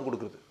பாதுகாப்பு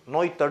கொடுக்குது.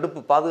 நோய் தடுப்பு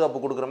பாதுகாப்பு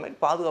கொடுக்குற மாதிரி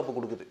பாதுகாப்பு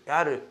கொடுக்குது.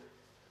 யார்?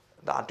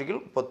 இந்த article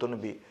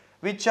 31B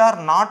which are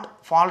not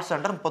falls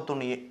under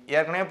 31A.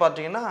 ஏற்கனவே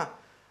பார்த்தீங்கன்னா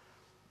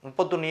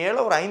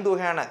 31Aல ஒரு 5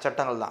 வகையான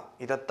சட்டங்கள் தான்.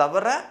 இதை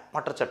தவிர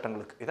மற்ற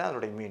சட்டங்களுக்கு இதான்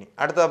அதனுடைய மீனிங்.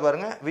 அடுத்தா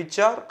பாருங்க which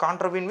are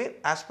கான்ட்ரவீன் with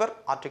as per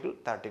article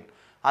 13.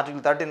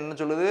 Article 13 என்ன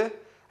சொல்லுது?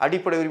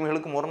 அடிப்படை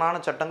உரிமைகளுக்கு முரணான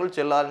சட்டங்கள்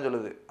செல்லாதுன்னு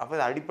சொல்லுது. அப்போ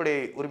இது அடிப்படை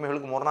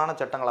உரிமைகளுக்கு முரணான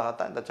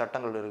சட்டங்களாகத்தான் இந்த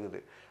சட்டங்கள் இருக்குது.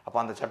 அப்போ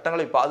அந்த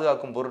சட்டங்களை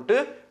பாதுகாக்கும் பொருட்டு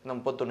இந்த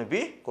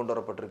 31B கொண்டு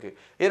வரப்பட்டிருக்கு.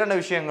 இரண்டு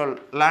விஷயங்கள்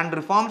land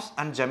reforms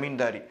and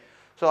zamindari.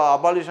 So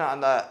abolition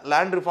அந்த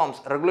லேண்ட்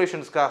ரிஃபார்ம்ஸ்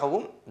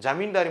ரெகுலேஷன்ஸ்க்காகவும்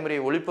ஜமீன்தாரி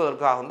முறையை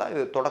ஒழிப்பதற்காகவும் தான்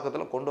இது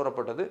தொடக்கத்தில் கொண்டு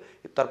வரப்பட்டது.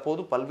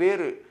 தற்போது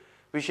பல்வேறு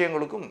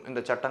விஷயங்களுக்கும் இந்த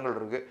சட்டங்கள்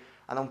இருக்குது.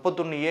 அந்த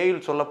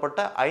 31Aயில்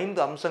சொல்லப்பட்ட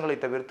 5 அம்சங்களை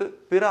தவிர்த்து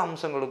பிற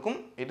அம்சங்களுக்கும்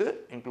இது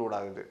இன்க்ளூட்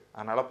ஆகுது.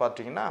 அதனால்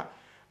பார்த்தீங்கன்னா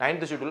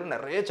 9th ஷெட்யூலில்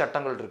நிறைய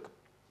சட்டங்கள் இருக்குது.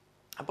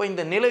 அப்போ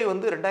இந்த நிலை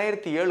வந்து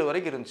 2007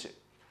 வரைக்கும் இருந்துச்சு.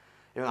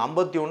 இவங்க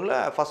 51ல்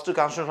ஃபஸ்ட்டு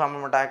கான்ஸ்டியூஷன்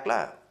அமெண்ட்மெண்ட் ஆக்டில்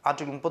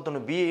ஆர்டிகிள்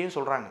 31Bயையும்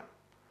சொல்கிறாங்க.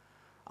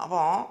 அப்போ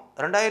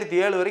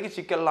 2007 வரைக்கும்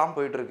சிக்கல்லாம்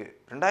போயிட்டுருக்கு.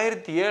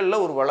 2007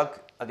 ஒரு வழக்கு,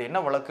 அது என்ன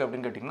வழக்கு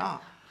அப்படின்னு கேட்டிங்கன்னா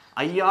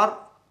ஐஆர்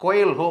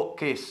கோயல்ஹோ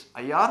கேஸ்.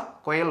 ஐஆர்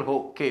கோயல்ஹோ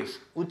கேஸ்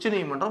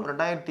உச்சநீதிமன்றம்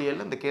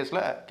 2007 இந்த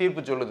கேஸில்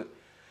தீர்ப்பு சொல்லுது.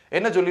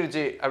 என்ன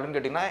சொல்லிருச்சு அப்படின்னு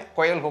கேட்டிங்கன்னா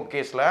கோயல்ஹோ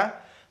கேஸில்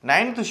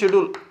 9th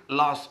schedule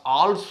loss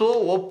also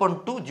open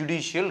to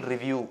judicial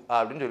review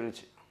அப்படின்னு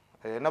சொல்லிடுச்சு.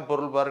 அது என்ன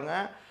பொருள்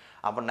பாருங்கள்.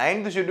 அப்போ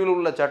 9th ஷெட்யூல்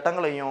உள்ள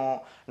சட்டங்களையும்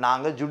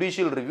நாங்கள்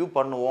ஜுடிஷியல் ரிவ்யூ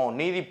பண்ணுவோம்,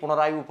 நீதி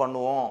புனராய்வு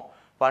பண்ணுவோம்,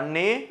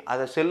 பண்ணி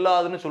அதை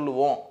செல்லாதுன்னு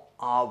சொல்லுவோம்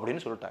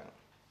அப்படின்னு சொல்லிட்டாங்க.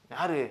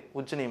 யார்?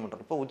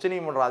 உச்சநீதிமன்றம். இப்போ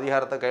உச்சநீதிமன்றம்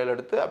அதிகாரத்தை கையில்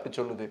எடுத்து அப்படி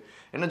சொல்லுது.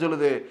 என்ன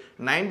சொல்லுது?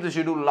 9th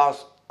schedule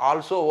loss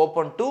also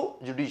open to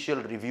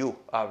judicial review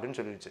அப்படின்னு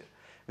சொல்லிடுச்சு.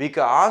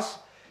 பிகாஸ்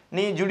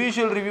நீ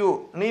ஜுடிஷியல் ரிவ்யூ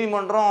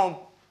நீதிமன்றம்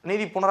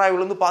நீதி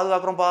புனராய்வுலேருந்து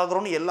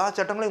பாதுகாக்கிறோம்னு எல்லா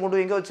சட்டங்களையும் கொண்டு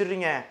போய் எங்கே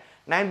வச்சிடுறீங்க?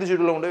 9th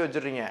ஷெட்யூலில் கொண்டு போய்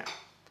வச்சிடுறீங்க.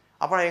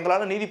 அப்போ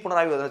எங்களால் நீதி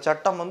புனராய்வு அந்த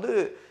சட்டம் வந்து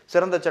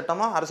சிறந்த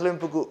சட்டமாக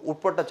அரசியலமைப்புக்கு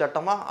உட்பட்ட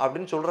சட்டமா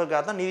அப்படின்னு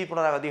சொல்கிறதுக்காக தான் நீதி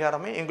புனராய்வு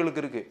அதிகாரமே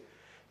எங்களுக்கு இருக்குது.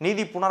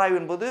 நீதி புனராய்வு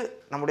என்பது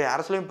நம்முடைய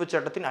அரசியலமைப்பு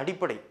சட்டத்தின்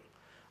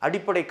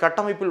அடிப்படை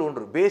கட்டமைப்பில்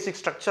ஒன்று, பேசிக்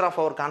ஸ்ட்ரக்சர் ஆஃப்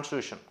அவர்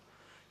கான்ஸ்டியூஷன்.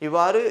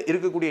 இவ்வாறு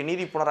இருக்கக்கூடிய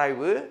நீதி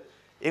புனராய்வு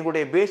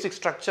எங்களுடைய பேசிக்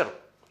ஸ்ட்ரக்சர்,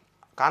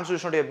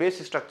 கான்ஸ்டியூஷனுடைய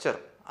பேசிக் ஸ்ட்ரக்சர்,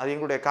 அது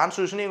எங்களுடைய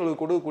கான்ஸ்டியூஷனே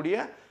எங்களுக்கு கொடுக்கக்கூடிய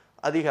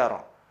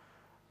அதிகாரம்.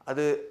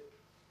 அது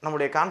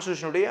நம்முடைய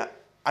கான்ஸ்டியூஷனுடைய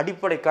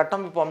அடிப்படை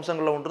கட்டமைப்பு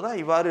அம்சங்களில் ஒன்று தான்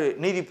இவ்வாறு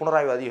நீதி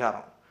புனராய்வு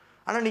அதிகாரம்.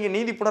 ஆனால் நீங்கள்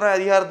நீதி புனராய்வு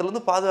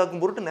அதிகாரத்திலேருந்து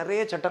பாதுகாக்கும் பொருட்டு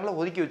நிறைய சட்டங்களை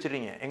ஒதுக்கி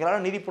வச்சுருங்க.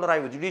 எங்களால் நீதி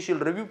புனராய்வு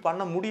ஜுடிஷியல் ரிவ்யூ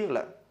பண்ண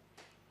முடியலை.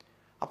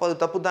 அப்போ அது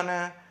தப்பு தானே?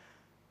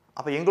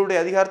 அப்போ எங்களுடைய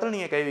அதிகாரத்தில்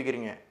நீங்கள் கை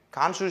வைக்கிறீங்க,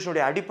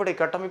 கான்ஸ்டியூஷனுடைய அடிப்படை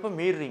கட்டமைப்பை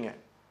மீறுறீங்க.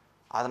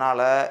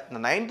 அதனால் இந்த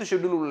 9th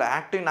ஷெட்யூல் உள்ள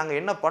ஆக்டையும் நாங்கள்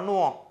என்ன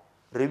பண்ணுவோம்?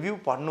 ரிவ்யூ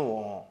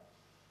பண்ணுவோம்.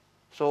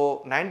 So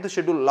 9th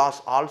schedule loss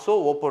also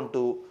open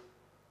to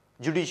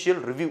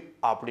judicial review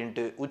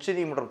அப்படின்ட்டு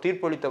உச்சநீதிமன்றம்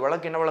தீர்ப்பளித்த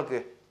வழக்கு என்ன வழக்கு?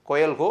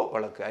 கோயல்ஹோ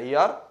வழக்கு,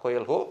 ஐஆர்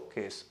கோயல்ஹோ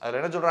கேஸ். அதில்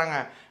என்ன சொல்கிறாங்க?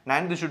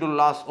 9th schedule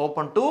loss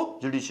open to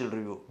judicial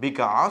review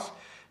because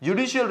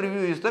judicial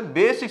review is the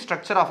basic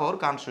structure of our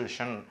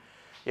constitution.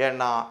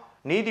 ஏன்னா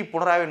நீதி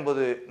புனராய்வு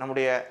என்பது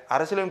நம்முடைய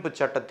அரசியலமைப்பு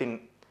சட்டத்தின்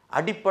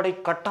அடிப்படை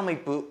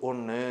கட்டமைப்பு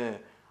ஒன்று.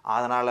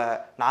 அதனால்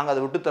நாங்கள்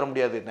அதை விட்டு தர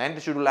முடியாது.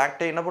 9th ஷெட்யூல்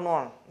ஆக்டை என்ன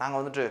பண்ணுவோம்? நாங்கள்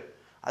வந்துட்டு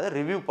அதை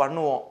ரிவ்யூ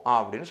பண்ணுவோம்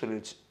அப்படின்னு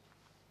சொல்லிடுச்சு.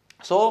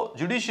 So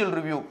judicial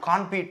review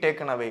Khan be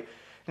taken அவே.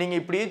 நீங்கள்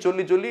இப்படியே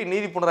சொல்லி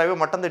நீதி புனராய்வை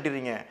மட்டம்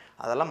தட்டிடுறீங்க.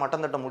 அதெல்லாம்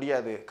மட்டம் தட்ட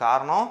முடியாது.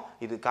 காரணம்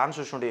இது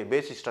கான்ஸ்டியூஷனுடைய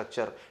பேசிக்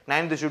ஸ்ட்ரக்சர்.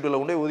 9th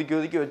ஷெட்யூலில் கொண்டு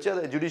ஒதுக்கி வச்சு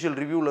அதை ஜுடிஷியல்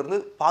ரிவ்யூவிலேருந்து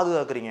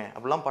பாதுகாக்கிறீங்க.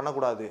 அப்படிலாம்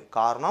பண்ணக்கூடாது.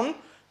 காரணம்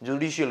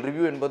ஜுடிஷியல்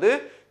ரிவ்யூ என்பது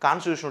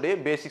கான்ஸ்டியூஷனுடைய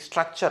பேசிக்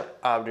ஸ்ட்ரக்சர்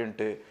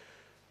அப்படின்ட்டு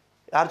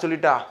யார்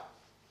சொல்லிட்டா?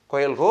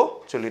 கோயல்ஹோ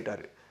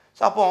சொல்லிட்டாரு.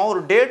 ஸோ அப்போ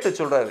ஒரு டேட்டு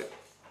சொல்கிறாரு.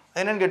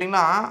 என்னென்னு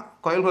கேட்டிங்கன்னா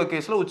கோயல்ஹோ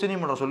கேஸில்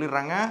உச்சநீதிமன்றம்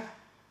சொல்லிடுறாங்க.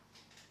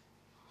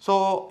 ஸோ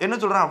என்ன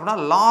சொல்கிறாங்க அப்படின்னா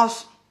லாஸ்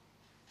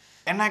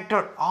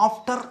enacted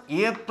after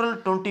April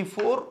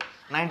 24,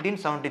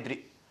 1973.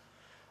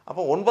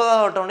 அப்போ 9வது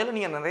அட்டவணையில்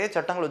நீங்கள் நிறைய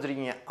சட்டங்கள்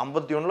வச்சுருக்கீங்க.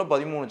 51ல்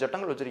 13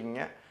 சட்டங்கள்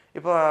வச்சுருக்கீங்க.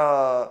 இப்போ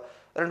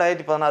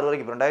 2016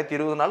 வரைக்கும், இப்போ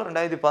 2020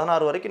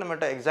 2016 வரைக்கும்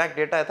நம்மகிட்ட எக்ஸாக்ட்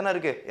டேட்டா எத்தனை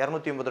இருக்குது?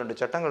 282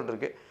 சட்டங்கள்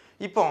இருக்குது.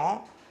 இப்போ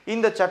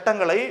இந்த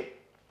சட்டங்களை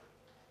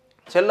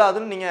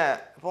செல்லாதுன்னு நீங்கள்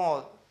இப்போ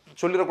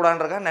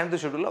சொல்லிடக்கூடாதுன்றக்காக 9th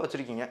ஷெட்யூலில்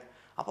வச்சுருக்கீங்க.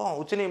 அப்போ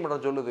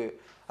உச்சநீதிமன்றம் சொல்லுது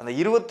அந்த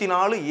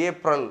 24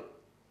 ஏப்ரல்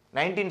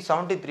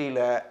 1973ல்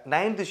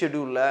 9th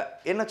ஷெட்யூலில்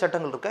என்ன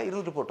சட்டங்கள் இருக்கா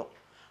இருந்துட்டு போட்டோம்.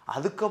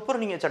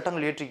 அதுக்கப்புறம் நீங்கள்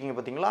சட்டங்கள் ஏற்றிருக்கீங்க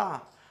பார்த்தீங்களா,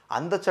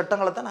 அந்த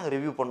சட்டங்களை தான் நாங்கள்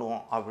ரிவ்யூ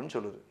பண்ணுவோம் அப்படின்னு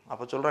சொல்லுது.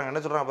 அப்போ சொல்கிறாங்க,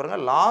 என்ன சொல்கிறாங்க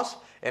பாருங்கள், loss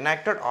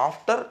enacted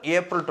after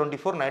April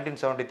 24,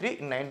 1973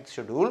 in 9th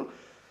schedule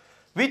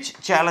which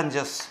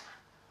challenges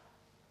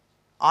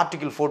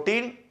Article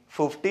 14,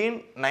 15,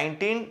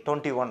 19,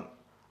 21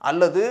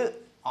 அல்லது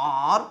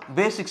R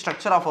basic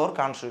structure of our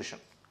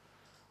constitution.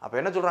 அப்போ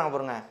என்ன சொல்கிறாங்க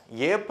பாருங்கள்,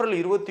 ஏப்ரல்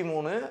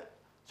 23,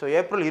 ஸோ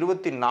ஏப்ரல்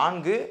 24,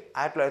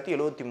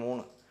 1973,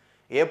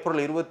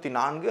 ஏப்ரல் 24,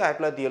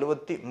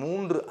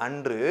 1973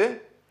 அன்று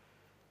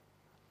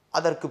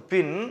அதற்கு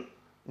பின்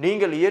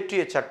நீங்கள்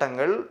இயற்றிய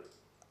சட்டங்கள்,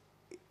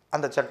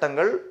 அந்த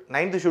சட்டங்கள்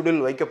 9th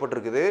ஷெட்யூல்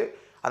வைக்கப்பட்டிருக்குது.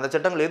 அந்த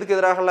சட்டங்கள் எதுக்கு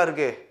எதிராகலாம்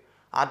இருக்குது?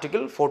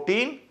 ஆர்டிகிள்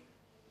 14,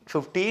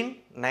 15,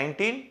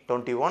 19,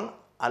 21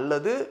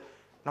 அல்லது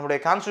நம்முடைய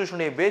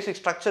கான்ஸ்டிடியூஷனுடைய பேசிக்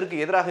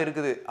ஸ்ட்ரக்சருக்கு எதிராக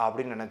இருக்குது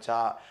அப்படின்னு நினச்சா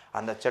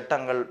அந்த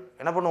சட்டங்கள்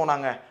என்ன பண்ணுவோம்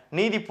நாங்கள்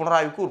நீதி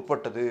புனராய்வுக்கு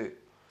உட்பட்டது.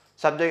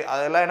 சப்ஜெக்ட்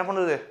அதெல்லாம் என்ன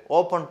பண்ணுறது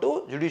ஓப்பன் டு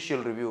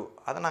ஜுடிஷியல் ரிவ்யூ.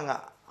 அதை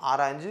நாங்கள்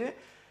ஆராய்ஞ்சு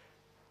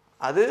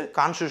அது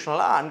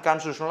கான்ஸ்டியூஷனலாக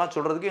அன்கான்ஸ்டியூஷனலாக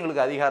சொல்கிறதுக்கு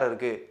எங்களுக்கு அதிகாரம்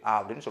இருக்குது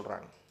அப்படின்னு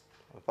சொல்கிறாங்க.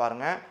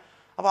 பாருங்கள்,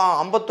 அப்போ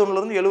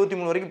 51லேருந்து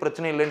 73 வரைக்கும்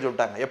பிரச்சனை இல்லைன்னு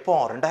சொல்லிட்டாங்க. எப்போ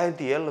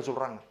 2007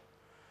 சொல்கிறாங்க.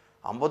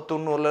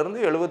 51லேருந்து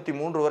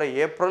 73 வரை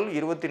ஏப்ரல்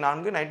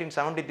 24,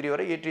 1973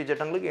 வரை இயற்றிய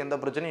சட்டங்களுக்கு எந்த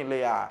பிரச்சனையும்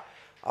இல்லையா?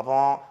 அப்போ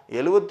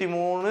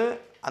 73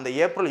 அந்த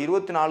ஏப்ரல்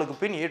 24க்கு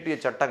பின் இயற்றிய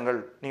சட்டங்கள்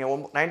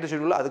நீங்கள் 9th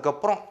ஷெட்யூலில்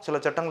அதுக்கப்புறம் சில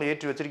சட்டங்களை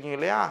ஏற்றி வச்சுருக்கீங்க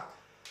இல்லையா?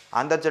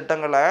 அந்த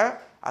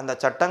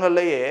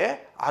சட்டங்கள்லேயே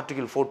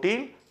ஆர்டிகிள்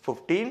 14,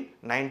 15,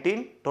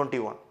 19,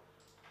 21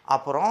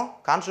 அப்புறம்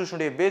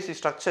கான்ஸ்டியூஷனுடைய பேசிக்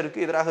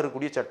ஸ்ட்ரக்சருக்கு எதிராக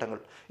இருக்கக்கூடிய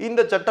சட்டங்கள்.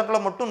 இந்த சட்டங்களை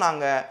மட்டும்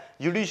நாங்கள்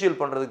ஜுடிஷியல்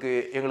பண்ணுறதுக்கு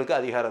எங்களுக்கு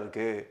அதிகாரம்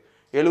இருக்குது.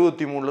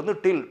 73லேருந்து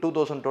டில்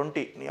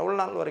 2020 எவ்வளோ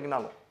நாள்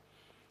வரைக்கும்னாலும்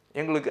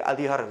எங்களுக்கு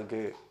அதிகாரம்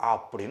இருக்குது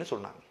அப்படின்னு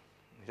சொன்னாங்க.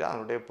 இதுதான்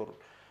அதனுடைய பொருள்.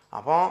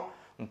 அப்போ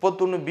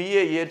 31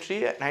 BA இயற்றி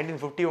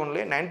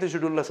 1951 9th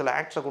ஷெட்யூலில் சில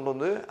ஆக்ட்ஸை கொண்டு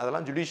வந்து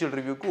அதெல்லாம் ஜுடிஷியல்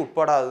ரிவ்யூக்கு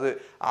உட்படாது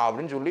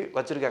அப்படின்னு சொல்லி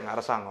வச்சுருக்காங்க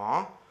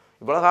அரசாங்கம்.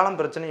 இவ்வளோ காலம்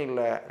பிரச்சனை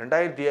இல்லை.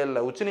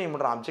 2007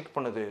 உச்சநீதிமன்றம் அப்ஜெக்ட்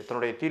பண்ணுது.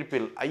 தன்னுடைய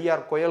தீர்ப்பில்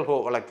ஐஆர் கொயல்ஹோ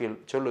வழக்கில்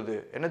சொல்லுது.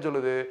 என்ன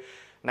சொல்லுது?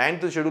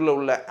 9th ஷெட்யூலில்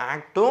உள்ள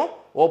ஆக்டும்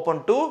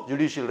ஓப்பன் டு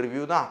ஜுடிஷியல்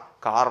ரிவ்யூ தான்.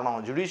 காரணம்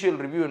ஜுடிஷியல்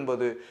ரிவ்யூ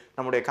என்பது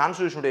நம்முடைய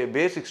கான்ஸ்டியூஷனுடைய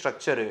பேசிக்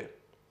ஸ்ட்ரக்சரு.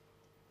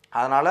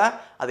 அதனால்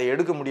அதை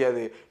எடுக்க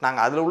முடியாது.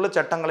 நாங்கள் அதில் உள்ள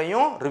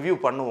சட்டங்களையும் ரிவ்யூ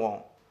பண்ணுவோம்.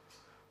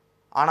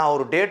 ஆனால்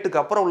ஒரு டேட்டுக்கு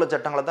அப்புறம் உள்ள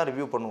சட்டங்களை தான்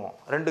ரிவ்யூ பண்ணுவோம்.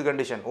 2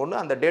 கண்டிஷன். ஒன்று,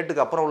 அந்த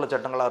டேட்டுக்கு அப்புறம் உள்ள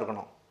சட்டங்களாக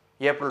இருக்கணும்.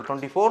 ஏப்ரல்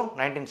 24,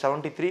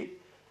 1973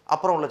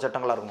 அப்புறம் உள்ள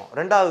சட்டங்களாக இருக்கணும்.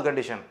 2வது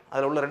கண்டிஷன்,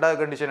 அதில் உள்ள 2வது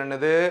கண்டிஷன்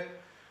என்னது?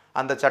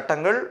 அந்த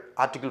சட்டங்கள்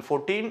ஆர்டிகிள்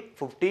 14,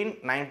 15,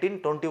 19,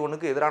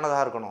 21க்கு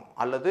எதிரானதாக இருக்கணும்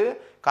அல்லது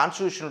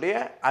கான்ஸ்டியூஷனுடைய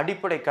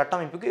அடிப்படை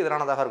கட்டமைப்புக்கு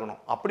எதிரானதாக இருக்கணும்.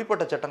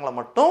 அப்படிப்பட்ட சட்டங்களை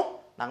மட்டும்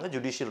நாங்கள்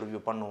ஜுடிஷியல்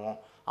ரிவ்யூ பண்ணுவோம்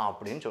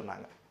அப்படின்னு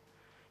சொன்னாங்க.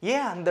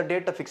 ஏன் அந்த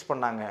டேட்டை ஃபிக்ஸ்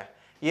பண்ணாங்க?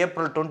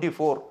 ஏப்ரல்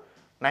 24,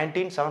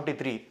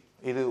 1973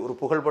 இது ஒரு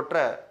புகழ்பெற்ற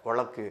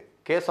வழக்கு.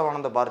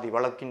 கேசவானந்த பாரதி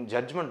வழக்கின்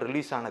ஜட்ஜ்மெண்ட்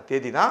ரிலீஸ் ஆன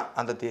தேதி தான்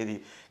அந்த தேதி.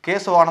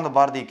 கேசவானந்த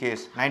பாரதி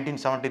கேஸ்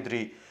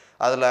 1973.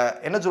 அதில்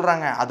என்ன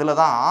சொல்கிறாங்க? அதில்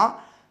தான்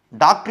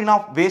டாக்ட்ரின்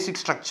ஆஃப் பேசிக்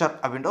ஸ்ட்ரக்சர்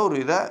அப்படின்ற ஒரு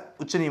இதை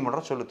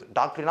உச்சநீதிமன்றம் சொல்லுது.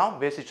 டாக்ட்ரின் ஆஃப்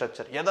பேசிக்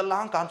ஸ்ட்ரக்சர்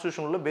எதெல்லாம்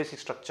கான்ஸ்டியூஷன் உள்ள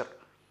பேசிக் ஸ்ட்ரக்சர்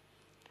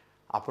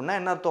அப்படின்னா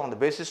என்ன அர்த்தம்? அந்த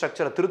பேசிக்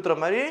ஸ்ட்ரக்சரை திருத்துற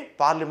மாதிரி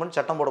பார்லிமெண்ட்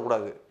சட்டம்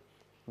போடக்கூடாது.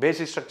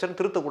 பேசிக் ஸ்ட்ரக்சர்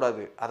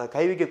திருத்தக்கூடாது, அதை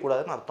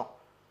கைவிக்கக்கூடாதுன்னு அர்த்தம்.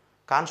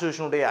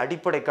 கான்ஸ்டியூஷனுடைய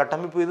அடிப்படை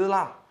கட்டமைப்பு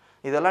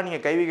இதெல்லாம்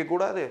நீங்கள்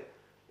கைவிக்கக்கூடாது,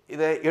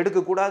 இதை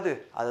எடுக்கக்கூடாது,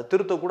 அதை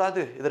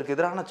திருத்தக்கூடாது, இதற்கு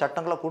எதிரான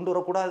சட்டங்களை கொண்டு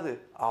வரக்கூடாது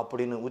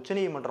அப்படின்னு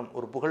உச்சநீதிமன்றம்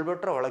ஒரு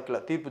புகழ்பெற்ற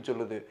வழக்கில் தீர்ப்பு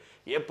சொல்லுது.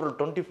 ஏப்ரல்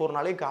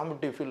 24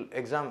 காம்படிட்டிவ் ஃபீல்ட்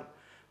எக்ஸாம்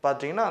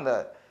பார்த்தீங்கன்னா அந்த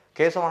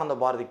கேசவானந்த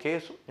பாரதி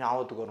கேஸ்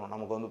ஞாபகத்துக்கு வரும்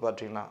நமக்கு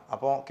பார்த்தீங்கன்னா.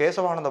 அப்போ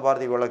கேசவானந்த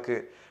பாரதி வழக்கு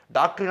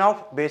டாக்ட்ரின்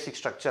ஆஃப் பேசிக்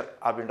ஸ்ட்ரக்சர்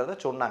அப்படின்றத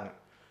சொன்னாங்க.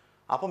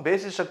 அப்போ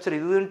பேசிக் ஸ்ட்ரக்சர்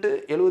இதுன்ட்டு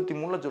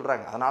 73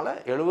 சொல்கிறாங்க. அதனால்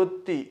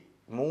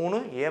 73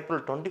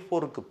 ஏப்ரல்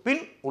 24க்கு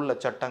பின் உள்ள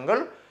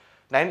சட்டங்கள்,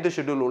 9th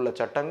ஷெட்யூல் உள்ள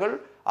சட்டங்கள்,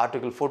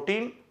 ஆர்டிகிள்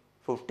 14,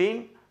 15,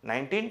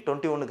 19,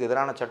 21க்கு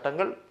எதிரான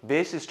சட்டங்கள்,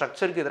 பேசிக்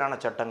ஸ்ட்ரக்சருக்கு எதிரான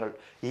சட்டங்கள்.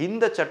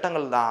 இந்த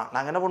சட்டங்கள் தான்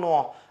நாங்கள் என்ன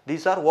பண்ணுவோம்?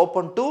 These are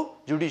open to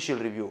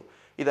judicial review.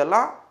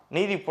 இதெல்லாம்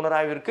நீதி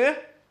புனராய்விற்கு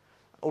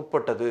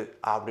உட்பட்டது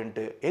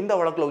அப்படின்ட்டு எந்த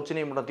வழக்கில்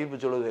உச்சநீதிமன்றம் தீர்ப்பு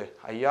சொல்லுது?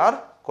 ஐஆர்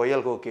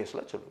கொயல்ஹோ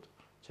கேஸில் சொல்லுது.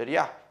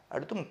 சரியா?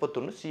 அடுத்து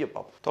 31C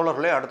பார்ப்போம்.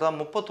 தோழர்களே, அடுத்ததான்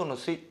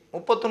 31C.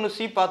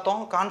 31C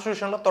பார்த்தோம்.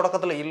 கான்ஸ்டியூஷனில்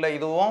தொடக்கத்தில் இல்லை.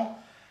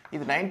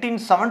 இது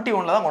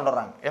 1971 தான் கொண்டு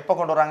வர்றாங்க. எப்போ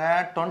கொண்டு வராங்க?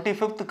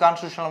 25th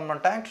கான்ஸ்டியூஷனல்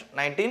அமெண்ட்மெண்ட் ஆக்ட்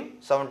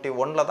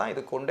 1971 தான்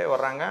இது கொண்டே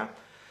வர்றாங்க.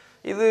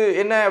 இது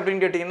என்ன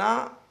அப்படின்னு கேட்டிங்கன்னா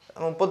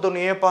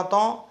 31A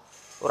பார்த்தோம்.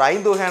 ஒரு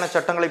 5 வகையான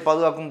சட்டங்களை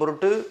பாதுகாக்கும்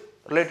பொருட்டு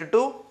related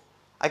to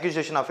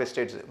accusation of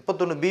estates.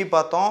 31B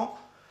பார்த்தோம்.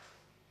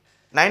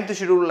 9th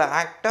ஷெட்யூலில்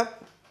ஆக்டை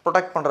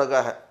ப்ரொடெக்ட்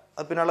பண்ணுறதுக்காக.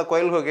 அது பின்னால்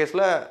கொயல்ஹோ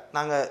கேஸில்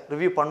நாங்கள்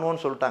ரிவ்யூ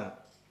பண்ணுவோன்னு சொல்லிட்டாங்க.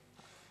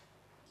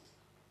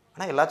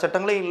 ஆனால் எல்லா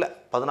சட்டங்களையும் இல்லை.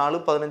 14,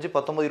 15,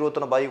 19,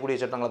 21 பாதிக்கக்கூடிய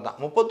சட்டங்கள் தான்.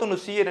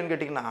 31C என்னன்னு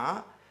கேட்டிங்கன்னா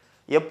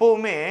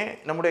எப்போவுமே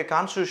நம்முடைய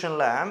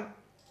கான்ஸ்டியூஷனில்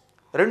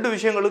 2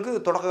 விஷயங்களுக்கு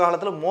தொடக்க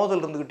காலத்தில்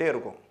மோதல் இருந்துக்கிட்டே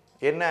இருக்கும்.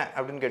 என்ன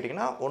அப்படின்னு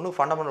கேட்டிங்கன்னா, ஒன்று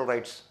ஃபண்டமெண்டல்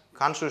ரைட்ஸ்.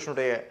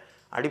 கான்ஸ்டியூஷனுடைய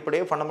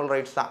அடிப்படையே ஃபண்டமெண்டல்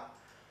ரைட்ஸ் தான்.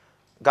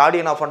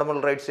 கார்டியன் ஆஃப்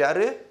ஃபண்டமெண்டல் ரைட்ஸ்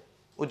யார்?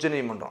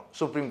 உச்சநீதிமன்றம்,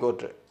 சுப்ரீம்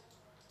கோர்ட்டு.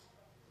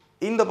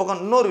 இந்த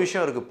பக்கம் இன்னொரு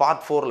விஷயம் இருக்குது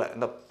பார்ட் 4ல்.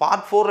 இந்த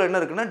பார்ட் 4ல் என்ன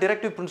இருக்குன்னா,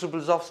 டிரெக்டிவ்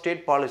பிரின்சிபிள்ஸ் ஆஃப்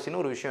ஸ்டேட் பாலிசின்னு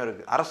ஒரு விஷயம்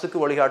இருக்குது. அரசுக்கு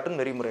வழிகாட்டும்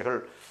நெறிமுறைகள்.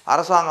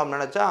 அரசாங்கம்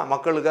நினச்சா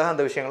மக்களுக்காக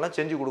அந்த விஷயங்கள்லாம்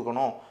செஞ்சு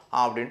கொடுக்கணும்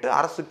அப்படின்ட்டு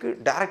அரசுக்கு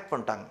டைரக்ட்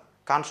பண்ணிட்டாங்க.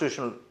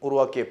 கான்ஸ்டியூஷனல்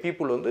உருவாக்கிய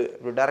பீப்புள்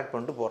இப்படி டைரக்ட்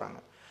பண்ணிட்டு போகிறாங்க.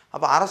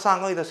 அப்போ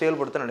அரசாங்கம் இதை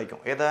செயல்படுத்த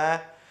நினைக்கும். எதை?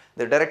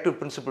 இந்த டிரெக்டிவ்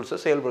பிரின்சிபிள்ஸை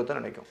செயல்படுத்த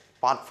நினைக்கும்.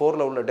 பார்ட்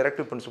 4ல் உள்ள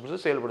டிரெக்டிவ்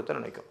பிரின்சிபிள்ஸை செயல்படுத்த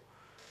நினைக்கும்.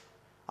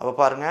 அப்போ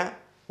பாருங்கள்,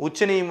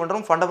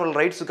 உச்சநீதிமன்றம் ஃபண்டமெண்டல்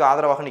ரைட்ஸுக்கு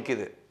ஆதரவாக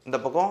நிற்கிது. இந்த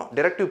பக்கம்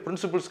டிரெக்டிவ்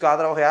பிரின்சிபிள்ஸ்க்கு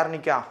ஆதரவாக யார்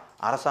நிற்கா?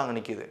 அரசாங்கம்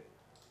நிற்கிது.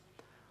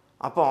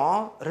 அப்போ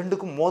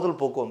 2க்கும் மோதல்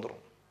போக்கு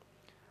வந்துடும்.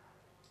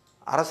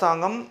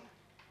 அரசாங்கம்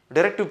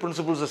டிரெக்டிவ்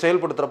பிரின்சிபிள்ஸை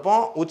செயல்படுத்துகிறப்போ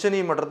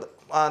உச்சநீதிமன்றத்தை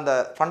அந்த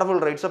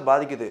ஃபண்டமெண்டல் ரைட்ஸை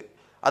பாதிக்குது.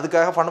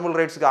 அதுக்காக ஃபண்டமெண்டல்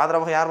ரைட்ஸுக்கு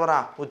ஆதரவாக யார் வரா?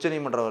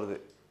 உச்சநீதிமன்றம் வருது.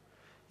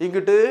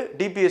 இங்கிட்டு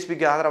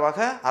டிபிஎஸ்பிக்கு ஆதரவாக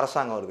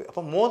அரசாங்கம் வருது.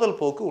 அப்போ மோதல்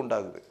போக்கு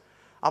உண்டாகுது.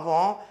 அப்போ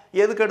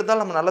எதுக்கு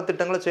எடுத்தாலும் நம்ம நல்ல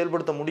திட்டங்களை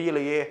செயல்படுத்த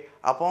முடியலையே.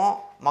 அப்போ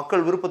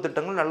மக்கள் விருப்ப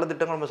திட்டங்கள் நல்ல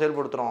திட்டங்கள் நம்ம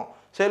செயல்படுத்துகிறோம்.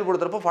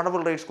 செயல்படுத்துகிறப்போ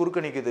ஃபண்டமெண்டல் ரைட்ஸ்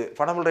குறுக்க நிற்குது.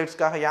 ஃபண்டமெண்டல்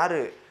ரைட்ஸ்க்காக யார்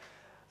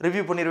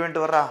ரிவ்யூ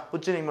பண்ணிடுவேன்ட்டு வர்றா?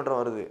 உச்சநீதிமன்றம்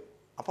வருது.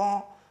 அப்போ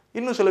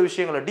இன்னும் சில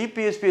விஷயங்களை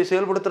டிபிஎஸ்பியை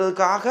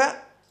செயல்படுத்துறதுக்காக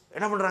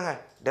என்ன பண்ணுறாங்க?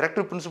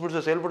 டைரக்டிவ்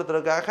பிரின்சிபிள்ஸை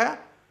செயல்படுத்துறதுக்காக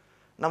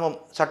நம்ம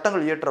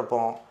சட்டங்கள் இயற்றப்போ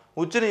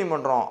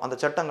உச்சநீதிமன்றம் அந்த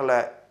சட்டங்களை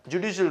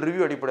ஜுடிஷியல்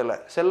ரிவ்யூ அடிப்படையில்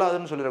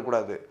செல்லாதுன்னு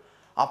சொல்லிடக்கூடாது.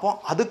 அப்போ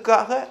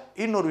அதுக்காக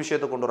இன்னொரு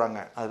விஷயத்தை கொண்டு வராங்க.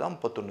 அதுதான்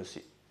 31C.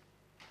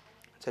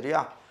 சரியா?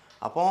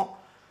 அப்போ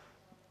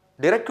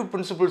டைரக்டிவ்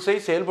பிரின்சிபிள்ஸை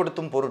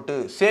செயல்படுத்தும் பொருட்டு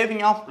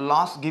saving of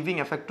loss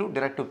giving effect to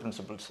directive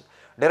principles.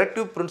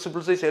 Directive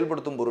பிரின்சிபிள்ஸை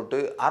செயல்படுத்தும் பொருட்டு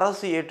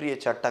அரசு இயற்றிய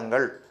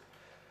சட்டங்கள்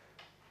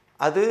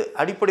அது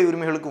அடிப்படை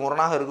உரிமைகளுக்கு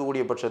முரணாக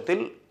இருக்கக்கூடிய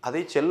பட்சத்தில்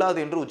அதை செல்லாது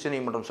என்று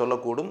உச்சநீதிமன்றம்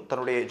சொல்லக்கூடும்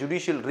தன்னுடைய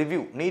ஜுடிஷியல்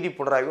ரிவ்யூ நீதி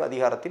புனராய்வு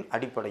அதிகாரத்தின்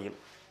அடிப்படையில்.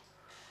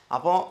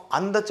 அப்போ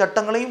அந்த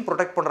சட்டங்களையும்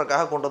ப்ரொடெக்ட்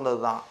பண்ணுறதுக்காக கொண்டு வந்தது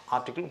தான்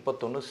ஆர்டிகிள்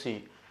 31C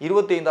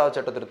 25வது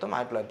சட்ட திருத்தம்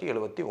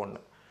 1971.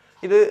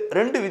 இது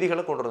 2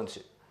 விதிகளை கொண்டு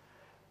வந்துச்சு.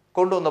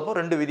 கொண்டு வந்தப்போ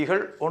 2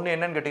 விதிகள். ஒன்று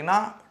என்னன்னு கேட்டிங்கன்னா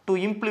டு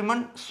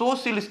இம்ப்ளிமெண்ட்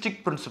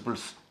சோசியலிஸ்டிக்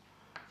பிரின்சிபிள்ஸ்.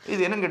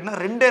 இது என்னன்னு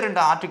கேட்டிங்கன்னா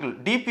 2 ஆர்டிகிள்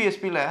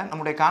டிபிஎஸ்பியில்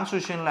நம்முடைய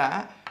கான்ஸ்டியூஷனில்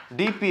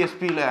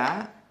டிபிஎஸ்பியில்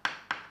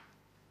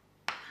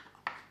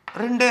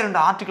 2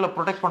 ஆர்டிகிளை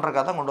ப்ரொடெக்ட்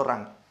பண்ணுறதுக்காக தான் கொண்டு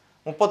வர்றாங்க.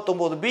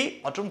 39B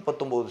மற்றும்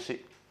 39C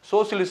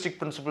சோசியலிஸ்டிக்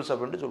பிரின்சிபிள்ஸ்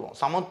அப்படின்ட்டு சொல்லுவோம்.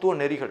 சமத்துவ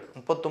நெறிகள்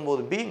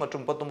 39B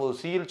மற்றும்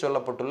 39Cயில்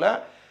சொல்லப்பட்டுள்ள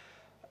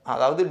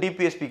அதாவது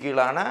டிபிஎஸ்பி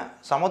கீழான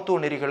சமத்துவ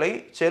நெறிகளை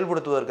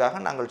செயல்படுத்துவதற்காக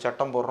நாங்கள்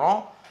சட்டம் போடுறோம்.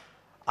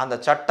 அந்த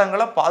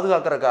சட்டங்களை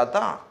பாதுகாக்கிறதுக்காக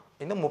தான்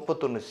இந்த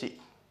 31C.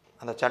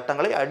 அந்த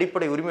சட்டங்களை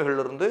அடிப்படை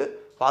உரிமைகளிலிருந்து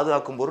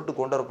பாதுகாக்கும் பொருட்டு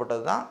கொண்டு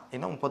வரப்பட்டது தான்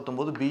இந்த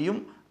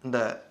 39Bயும் இந்த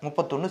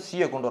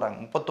 31Cயை கொண்டு வராங்க.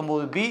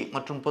 39B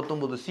மற்றும்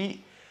 39C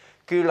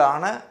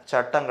கீழான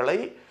சட்டங்களை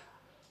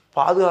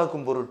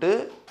பாதுகாக்கும் பொருட்டு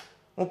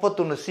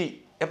 31C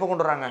எப்போ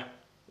கொண்டு வராங்க?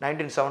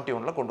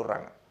 1971 கொண்டு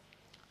வராங்க.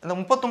 இந்த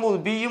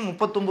 39Bயும்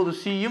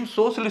 39Cயும்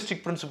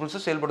சோசியலிஸ்டிக் பிரின்சிபிள்ஸை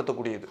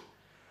செயல்படுத்தக்கூடியது.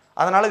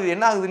 அதனால் இது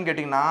என்ன ஆகுதுன்னு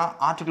கேட்டிங்கன்னா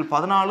ஆர்டிகிள்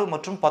 14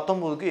 மற்றும்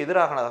 19க்கு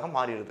எதிரானதாக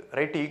மாறிடுது.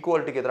 ரைட் டு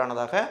ஈக்குவாலிட்டிக்கு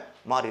எதிரானதாக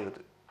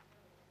மாறிடுது.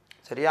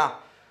 சரியா?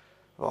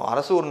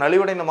 அரசு ஒரு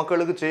நலிவடைந்த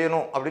மக்களுக்கு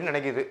செய்யணும் அப்படின்னு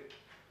நினைக்கிது.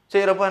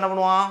 செய்கிறப்ப என்ன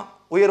பண்ணுவான்?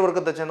 உயர்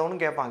வர்க்கத்தை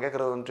சேர்ந்தவனு கேட்பான்.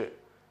 கேட்குறதுன்ட்டு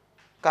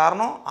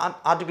காரணம்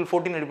ஆர்டிகிள்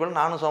 14 அடிப்படையில்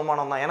நானும்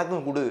சமமானம் தான்,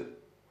 எனக்கும் கொடு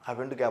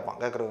அப்படின்ட்டு கேட்பான்.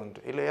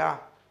 கேட்குறதுன்ட்டு இல்லையா?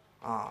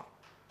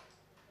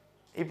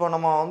 இப்போ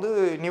நம்ம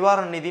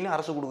நிவாரண நிதின்னு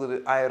அரசு கொடுக்குது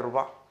 1000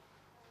 ரூபாய்.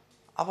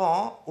 அப்போ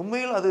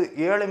உண்மையில் அது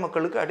ஏழை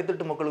மக்களுக்கு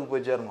அடித்தட்டு மக்களுக்கு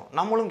போய் சேரணும்.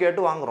 நம்மளும்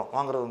கேட்டு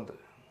வாங்குறது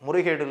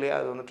முறைகேடு இல்லையா?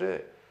 அது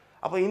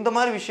அப்போ இந்த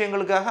மாதிரி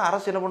விஷயங்களுக்காக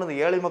அரசு என்ன பண்ணுது?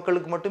 ஏழை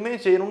மக்களுக்கு மட்டுமே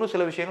செய்யணும்னு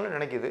சில விஷயங்களை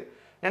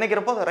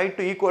நினைக்கிறப்போ அது ரைட்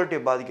டு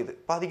ஈக்குவாலிட்டியை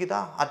பாதிக்குதா?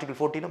 ஆர்டிகிள்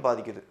 14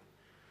 பாதிக்குது.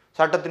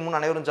 சட்டத்தின் முன்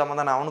அனைவரும் சமம்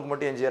தானே, அவனுக்கு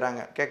மட்டும் ஏன்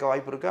செய்கிறாங்க? கேட்க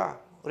வாய்ப்பு இருக்கா?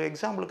 ஒரு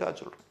எக்ஸாம்பிளுக்காக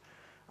சொல்கிறேன்.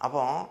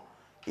 அப்போ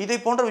இதை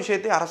போன்ற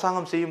விஷயத்தை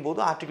அரசாங்கம் செய்யும்போது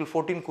ஆர்டிகிள்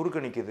 14 குறுக்க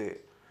நிற்குது.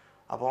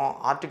 அப்போ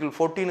ஆர்டிகிள்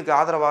 14க்கு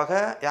ஆதரவாக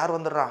யார்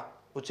வந்துடுறா?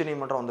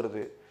 உச்சநீதிமன்றம்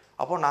வந்துடுது.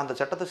 அப்போ நான் அந்த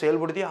சட்டத்தை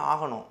செயல்படுத்தியே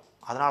ஆகணும்.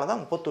 அதனால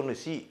தான்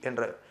 31C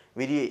என்ற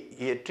விதியை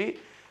இயற்றி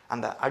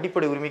அந்த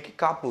அடிப்படை உரிமைக்கு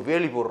காப்பு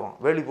வேலி போடுறோம்.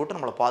 வேலி போட்டு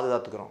நம்மளை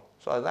பாதுகாத்துக்கிறோம்.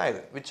 ஸோ அதுதான்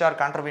இது which are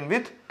கான்ட்ரவீனிங்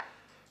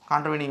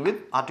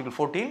with article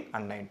 14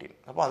 and 19.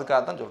 அப்போ அதுக்காக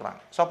தான் சொல்கிறாங்க.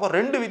 ஸோ அப்போ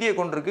 2 விதியை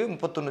கொண்டிருக்கு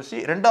 31C.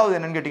 ரெண்டாவது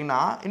என்னன்னு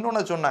கேட்டிங்கன்னா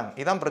இன்னொன்று சொன்னாங்க.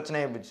 இதான்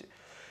பிரச்சனையே போச்சு.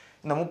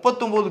 இந்த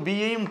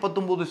 39Bயையும்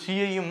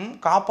 39Cயையும்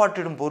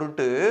காப்பாற்றிடும்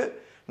பொருட்டு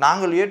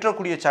நாங்கள்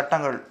இயற்றக்கூடிய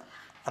சட்டங்கள்,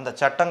 அந்த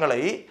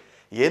சட்டங்களை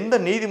எந்த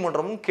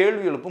நீதிமன்றமும்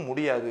கேள்வி எழுப்ப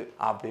முடியாது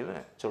அப்படின்னு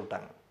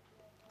சொல்லிட்டாங்க.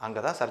 அங்கே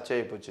தான்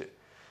சர்ச்சையாகி போச்சு.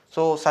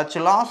 So such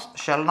laws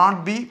shall not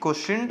be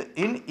questioned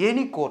in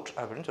any court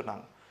அப்படின்னு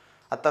சொன்னாங்க.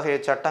 அத்தகைய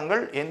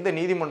சட்டங்கள் எந்த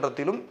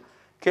நீதிமன்றத்திலும்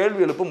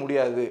கேள்வி எழுப்ப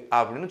முடியாது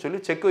அப்படின்னு சொல்லி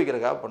செக்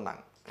வைக்கிறதுக்காக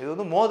பண்ணாங்க.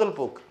 இது மோதல்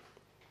போக்கு.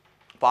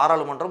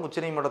 பாராளுமன்றம்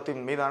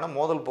உச்சநீதிமன்றத்தின் மீதான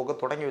மோதல் போக்கை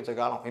தொடங்கி வச்ச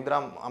காலம் இந்திரா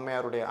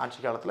அம்மையாருடைய ஆட்சி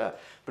காலத்தில்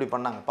இப்படி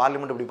பண்ணாங்க.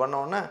 பார்லிமெண்ட் இப்படி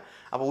பண்ணோன்னே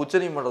அப்போ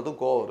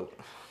உச்சநீதிமன்றத்துக்கு கோவம் வருது.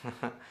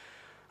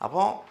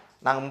 அப்போ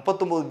நாங்கள்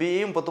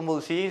 39Bயையும்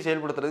 39Cயையும்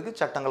செயல்படுத்துறதுக்கு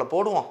சட்டங்களை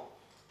போடுவோம்.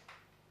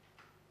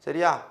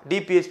 சரியா?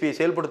 டிபிஎஸ்பியை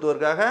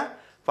செயல்படுத்துவதற்காக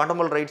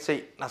ஃபண்டமெண்டல் ரைட்ஸை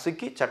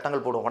நசுக்கி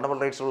சட்டங்கள் போடுவோம்.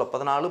 ஃபண்டமெண்டல் ரைட்ஸ் உள்ள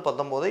 14,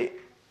 19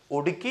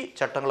 ஒடுக்கி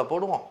சட்டங்களை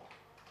போடுவோம்.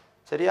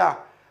 சரியா?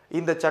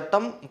 இந்த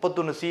சட்டம்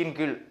 31Cயின்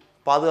கீழ்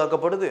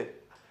பாதுகாக்கப்படுது.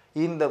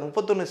 இந்த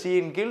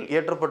 31Cயின் கீழ்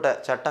இயற்றப்பட்ட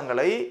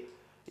சட்டங்களை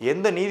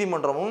எந்த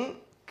நீதிமன்றமும்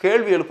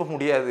கேள்வி எழுப்ப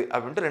முடியாது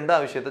அப்படின்ட்டு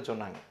 2வது விஷயத்த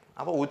சொன்னாங்க.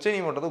 அப்போ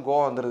உச்சநீதிமன்றத்துக்கு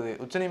கோவம் வந்துடுது.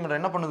 உச்சநீதிமன்றம்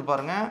என்ன பண்ணுது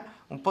பாருங்கள்,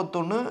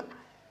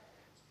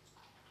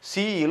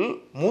 31Cயில்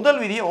முதல்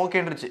விதியை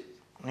ஓகேன்றுச்சு.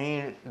 நீ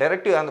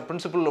டைரக்டிவ் அந்த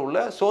பிரின்சிபிளில் உள்ள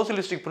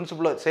சோசியலிஸ்டிக்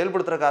பிரின்சிபிளை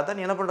செயல்படுத்துறதுக்காக தான்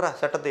நீ என்ன பண்ணுற?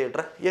 சட்டத்தை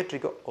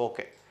ஏற்றிக்கோ,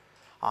 ஓகே.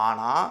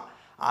 ஆனால்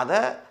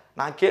அதை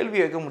நான் கேள்வி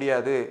கேட்க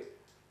முடியாது,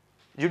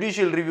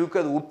 ஜுடிஷியல் ரிவ்யூக்கு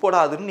அது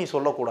உட்படாதுன்னு நீ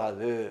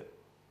சொல்லக்கூடாது.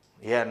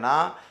 ஏன்னா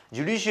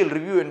ஜுடிஷியல்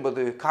ரிவ்யூ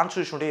என்பது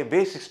கான்ஸ்டியூஷனுடைய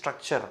பேசிக்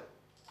ஸ்ட்ரக்சர்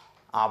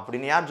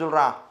அப்படின்னு யார்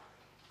சொல்கிறா?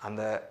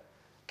 அந்த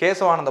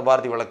கேசவானந்த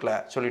பாரதி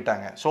வழக்கில்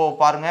சொல்லிட்டாங்க. ஸோ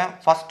பாருங்கள்,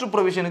 ஃபஸ்ட்டு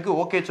ப்ரொவிஷனுக்கு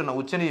ஓகே சொன்ன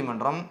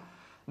உச்சநீதிமன்றம்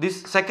this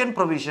second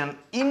provision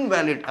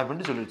invalid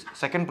அப்படினு சொல்லிருச்சு.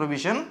 Second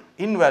provision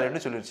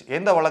இன்வாலிட்னு சொல்லிருச்சு.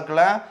 எந்த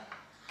வழக்குல?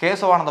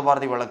 கேசவானந்த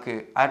பாரதி வழக்கு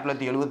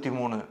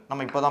 1973.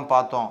 நம்ம இப்போதான்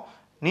பார்த்தோம்.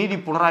 நீதி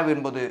புனராய்வு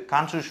என்பது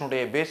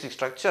கான்ஸ்டிடியூஷனுடைய பேசிக்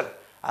ஸ்ட்ரக்சர்.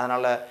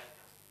 அதனால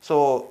so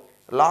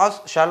laws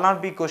shall not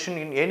be questioned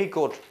in any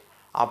court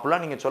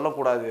அப்படிலாம் நீங்கள்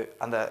சொல்லக்கூடாது.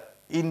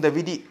 இந்த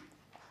விதி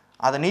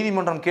அதை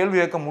நீதிமன்றம் கேள்வி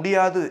கேட்க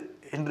முடியாது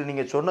என்று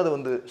நீங்கள்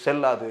சொன்னது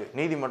செல்லாது.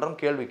 நீதிமன்றம்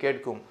கேள்வி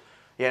கேட்கும்.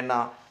 ஏன்னா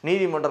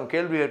நீதிமன்றம்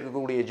கேள்வி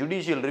கேட்கக்கூடிய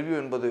ஜுடிஷியல் ரிவ்யூ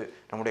என்பது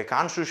நம்முடைய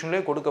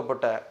கான்ஸ்டிடியூஷன்லேயே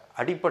கொடுக்கப்பட்ட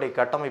அடிப்படை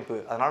கட்டமைப்பு.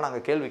 அதனால்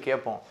நாங்கள் கேள்வி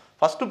கேட்போம்.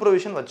 ஃபஸ்ட்டு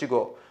ப்ரொவிஷன்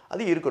வச்சுக்கோ,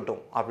 அது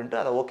இருக்கட்டும்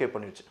அப்படின்ட்டு அதை ஓகே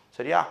பண்ணிடுச்சு.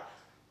 சரியா?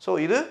 ஸோ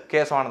இது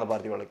கேசவானந்த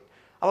பாரதி வழக்கு.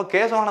 அப்போ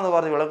கேசவானந்த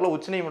பாரதி வழக்கில்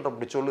உச்சநீதிமன்றம்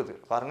இப்படி சொல்லுது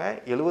பாருங்கள்.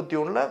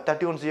 71ல்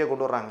 31C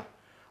கொண்டு வர்றாங்க.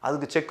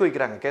 அதுக்கு செக்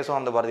வைக்கிறாங்க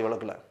கேசவானந்த பாரதி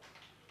வழக்கில்.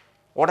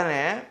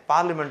 உடனே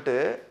பார்லிமெண்ட்டு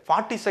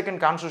 42nd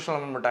கான்ஸ்டிடியூஷனல்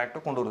அமெண்ட்மெண்ட்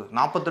ஆக்டை கொண்டு வருது.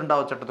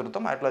 42வது சட்ட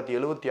திருத்தம்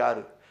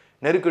 1976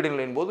 நெருக்கடி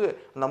நிலையின் போது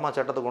அந்த அம்மா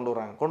சட்டத்தை கொண்டு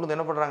வராங்க. கொண்டு வந்து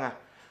என்ன பண்ணுறாங்க?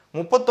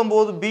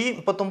 39B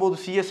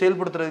 39Cயை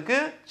செயல்படுத்துறதுக்கு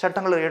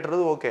சட்டங்களை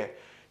ஏற்றுறது ஓகே.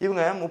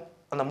 இவங்க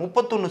அந்த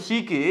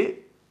 31Cக்கு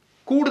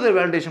கூடுதல்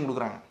வேலிடேஷன்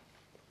கொடுக்குறாங்க.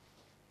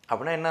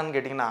 அப்படின்னா என்னன்னு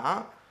கேட்டிங்கன்னா,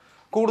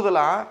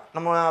 கூடுதலாக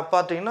நம்ம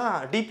பார்த்தீங்கன்னா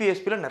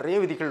டிபிஎஸ்பியில் நிறைய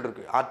விதிகள்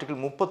இருக்குது. ஆர்டிகிள்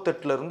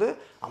 38லேருந்து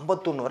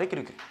 51 வரைக்கும்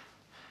இருக்குது.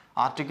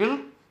 ஆர்டிகிள்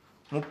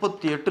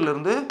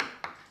 38லேருந்து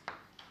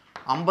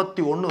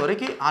 51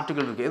 வரைக்கும்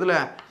ஆர்டிகிள் இருக்குது. இதில்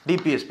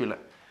டிபிஎஸ்பியில்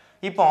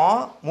இப்போ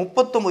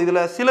 39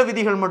 இதில் சில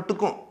விதிகள்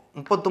மட்டுக்கும்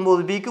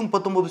 39Bக்கு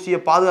 39Cயை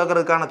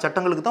பாதுகாக்கிறதுக்கான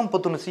சட்டங்களுக்கு தான்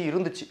 31C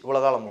இருந்துச்சு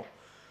இவ்வளோ காலமும்.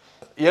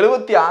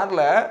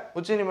 76ல்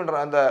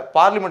உச்சநீதிமன்றம் அந்த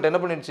பார்லிமெண்ட்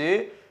என்ன பண்ணிடுச்சு,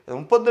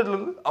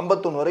 38லேருந்து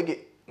 51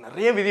 வரைக்கும்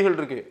நிறைய விதிகள்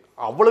இருக்குது.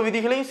 அவ்வளோ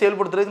விதிகளையும்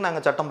செயல்படுத்துறதுக்கு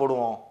நாங்கள் சட்டம்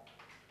போடுவோம்,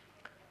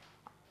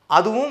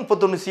 அதுவும்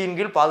 31Cயின்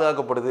கீழ்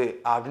பாதுகாக்கப்படுது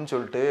அப்படின்னு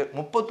சொல்லிட்டு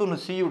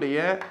 31Cயுடைய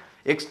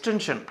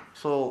எக்ஸ்டென்ஷன்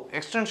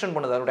எக்ஸ்டென்ஷன்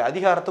பண்ணுது. அதனுடைய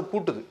அதிகாரத்தை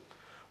கூட்டுது.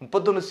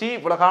 31C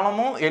இவ்வளோ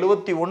காலமும்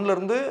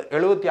 71லேருந்து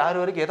 76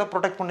 வரைக்கும் எதை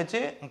ப்ரொடெக்ட்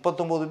பண்ணிச்சு?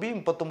 39B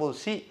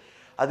 39C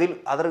அதில்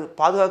அதற்கு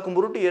பாதுகாக்கும்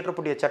பொருட்டு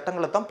ஏற்றப்பட்ட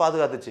சட்டங்களை தான்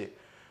பாதுகாத்துச்சு.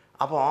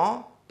 அப்போ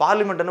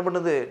பார்லிமெண்ட் என்ன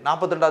பண்ணுது?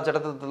 42வது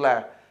சட்டத்தில்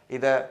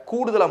இதை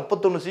கூடுதலாக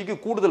 31Cக்கு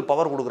கூடுதல்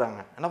பவர் கொடுக்குறாங்க.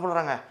 என்ன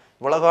பண்ணுறாங்க?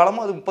 இவ்வளோ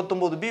காலமும் அது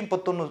 39B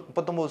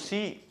 39C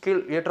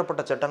கீழ்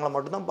ஏற்றப்பட்ட சட்டங்களை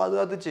மட்டும்தான்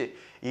பாதுகாத்துச்சு.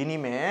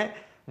 இனிமே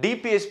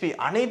டிபிஎஸ்பி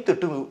அனைத்து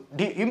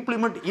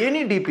இம்ப்ளிமெண்ட்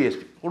எனி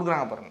டிபிஎஸ்பி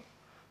கொடுக்குறாங்க பாருங்கள்.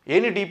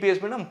 எனி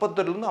டிபிஎஸ்பின்னா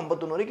 38லேருந்து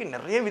 51 வரைக்கும்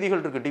நிறைய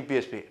விதிகள் இருக்குது.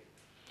 டிபிஎஸ்பி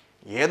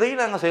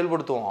எதையும் நாங்கள்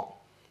செயல்படுத்துவோம்,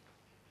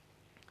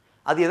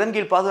 அது எதன்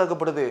கீழ்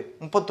பாதுகாக்கப்படுது?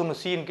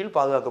 31Cயின் கீழ்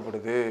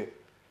பாதுகாக்கப்படுது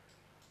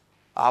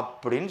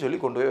அப்படின்னு சொல்லி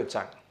கொண்டு போய்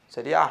வச்சாங்க.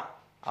 சரியா?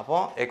 அப்போ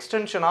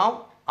extension of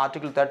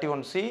article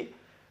 31C.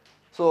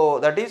 So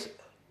that is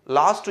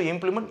last to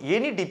implement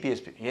any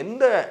DPSP.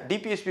 எந்த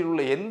டிபிஎஸ்பியில்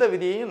உள்ள எந்த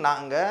விதியையும்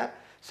நாங்கள்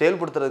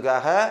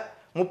செயல்படுத்துறதுக்காக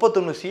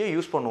 31Cயை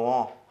யூஸ்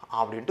பண்ணுவோம்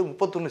அப்படின்ட்டு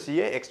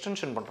 31Cயை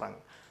எக்ஸ்டென்ஷன் பண்ணுறாங்க.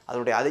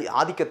 அதனுடைய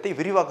ஆதிக்கத்தை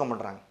விரிவாக்கம்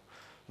பண்ணுறாங்க.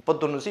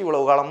 31C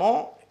இவ்வளவு காலமும்,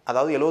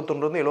 அதாவது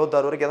 71லேருந்து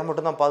 76 வரைக்கும் எதை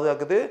மட்டும்தான்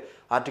பாதுகாக்குது?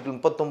 ஆர்டிகிள்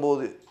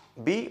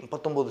 39B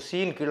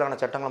 39Cயின் கீழான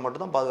சட்டங்களை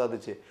மட்டும்தான்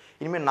பாதுகாத்துச்சு.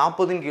 இனிமேல்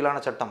 40ன் கீழான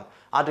சட்டம்,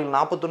 ஆர்டிகிள்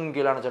 41ன்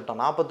கீழான சட்டம்,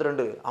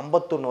 42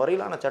 51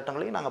 வரையிலான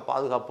சட்டங்களையும் நாங்கள்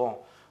பாதுகாப்போம்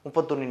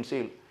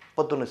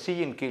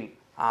 31Cயின் கீழ்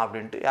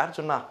அப்படின்ட்டு யார்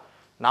சொன்னா?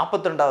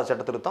 42வது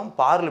சட்ட திருத்தம்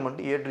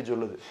பார்லிமெண்ட் ஏற்றி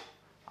சொல்லுது.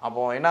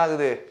 அப்போ என்ன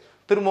ஆகுது?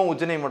 திரும்பவும்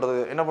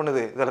உச்சநீதிமன்றம் என்ன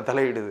பண்ணுது? இதில்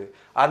தலையிடுது.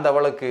 அந்த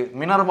வழக்கு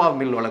மினர்வா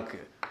மில்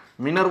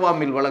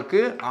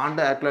வழக்கு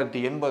ஆண்டு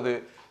 1980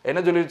 என்ன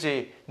சொல்லிருச்சு?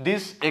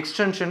 திஸ்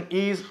எக்ஸ்டென்ஷன்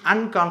இஸ்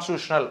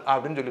அன்கான்ஸ்டிடியூஷனல்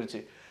அப்படின்னு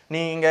சொல்லிருச்சு.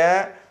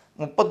 நீங்கள்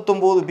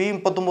 39B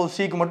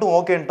 39Cக்கு மட்டும்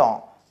ஓகேன்ட்டோம்,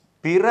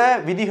 பிற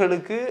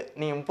விதிகளுக்கு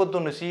நீங்கள்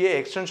 31Cயை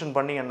எக்ஸ்டென்ஷன்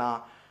பண்ணீங்கன்னா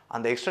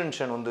அந்த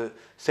எக்ஸ்டென்ஷன்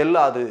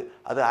செல்லாது,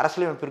 அது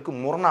அரசியலமைப்பிற்கு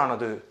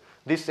முரணானது.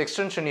 This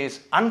extension is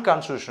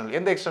unconstitutional.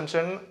 எந்த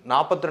எக்ஸ்டென்ஷன்?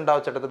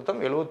 42வது சட்ட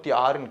திருத்தம்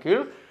 76ன்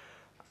கீழ்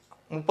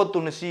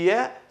 31Cயை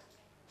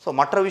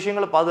மற்ற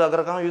விஷயங்களை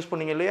பாதுகாக்கிறதுக்காக யூஸ்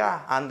பண்ணீங்க இல்லையா,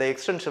 அந்த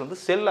எக்ஸ்டென்ஷன்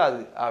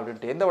செல்லாது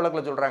அப்படின்ட்டு எந்த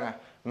வழக்கில் சொல்கிறாங்க?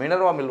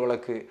 மினர்வா மில்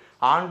வழக்கு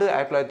ஆண்டு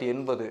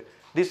 1980.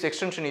 திஸ்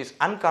எக்ஸ்டென்ஷன் இஸ்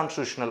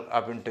அன்கான்ஸ்டிடியூஷனல்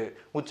அப்படின்ட்டு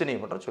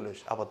உச்சநீதிமன்றம்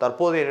சொல்லிடுச்சு. அப்போ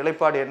தற்போதைய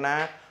நிலைப்பாடு என்ன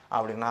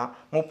அப்படின்னா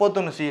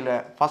 31Cயில்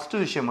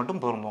ஃபஸ்ட்டு விஷயம்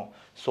மட்டும் பொருந்தும்.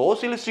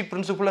 சோசியலிஸ்டிக்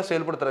பிரின்சிபலை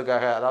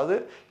செயல்படுத்துறதுக்காக, அதாவது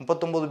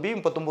 39B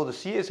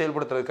 39Cயை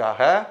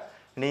செயல்படுத்துறதுக்காக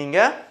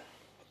நீங்கள்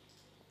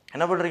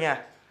என்ன பண்ணுறீங்க?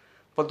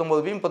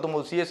 39B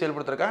 39Cயை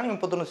செயல்படுத்துறதுக்காக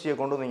நீங்கள் 31Cயை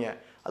கொண்டு வந்தீங்க,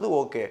 அது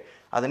ஓகே.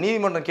 அதை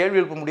நீதிமன்றம் கேள்வி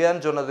எழுப்ப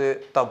முடியாதுன்னு சொன்னது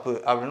தப்பு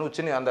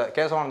அப்படின்னு அந்த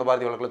கேசவானந்த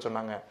பாரதி வழக்கில்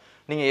சொன்னாங்க.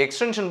 நீங்கள்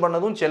எக்ஸ்டென்ஷன்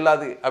பண்ணதும்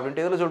செல்லாது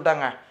அப்படின்ட்டு இதில்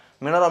சொல்லிட்டாங்க,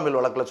 மினர்வா மில்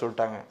வழக்கில்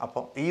சொல்லிட்டாங்க. அப்போ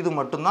இது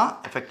மட்டும்தான்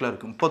எஃபெக்டில்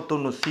இருக்குது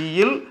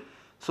 31Cயில்.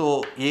 ஸோ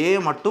ஏ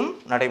மட்டும்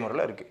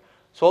நடைமுறையில் இருக்குது.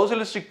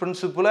 சோசியலிஸ்டிக்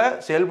பிரின்சிபலை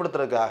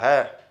செயல்படுத்துறதுக்காக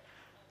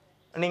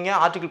நீங்கள்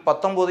ஆர்டிகிள்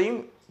 19ஐயும்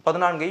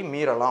 14ஐயும்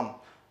மீறலாம்.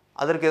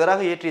 அதற்கு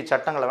எதிராக இயற்றிய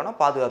சட்டங்களை வேணால்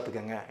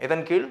பாதுகாத்துக்கங்க,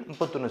 இதன் கீழ்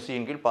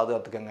 31Cயின் கீழ்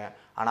பாதுகாத்துக்கங்க.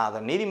 ஆனால் அதை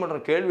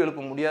நீதிமன்றம் கேள்வி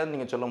எழுப்ப முடியாதுன்னு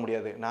நீங்கள் சொல்ல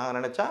முடியாது. நாங்கள்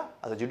நினச்சா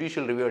அதை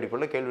ஜுடிஷியல் ரிவ்யூ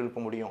அடிப்படையில் கேள்வி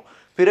எழுப்ப முடியும்.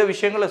 பிற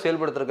விஷயங்களை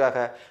செயல்படுத்துறதுக்காக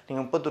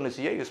நீங்கள்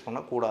 31Cயை யூஸ்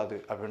பண்ணக்கூடாது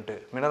அப்படின்ட்டு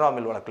மினர்வா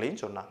மில்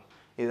வழக்கிலையும் சொன்னாங்க.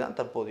 இதுதான்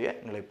தற்போதைய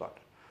நிலைப்பாடு.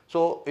 ஸோ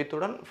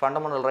இத்துடன்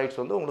ஃபண்டமெண்டல் ரைட்ஸ்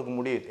உங்களுக்கு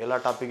முடியுது. எல்லா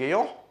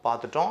டாப்பிக்கையும்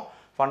பார்த்துட்டோம்.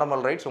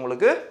 ஃபண்டமெண்டல் ரைட்ஸ்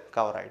உங்களுக்கு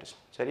கவர் ஆகிடுச்சு.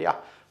 சரியா?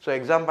 ஸோ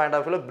எக்ஸாம் பாயிண்ட்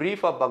ஆஃப் வியூவில்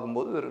ப்ரீஃபாக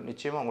பார்க்கும்போது இது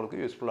நிச்சயமாக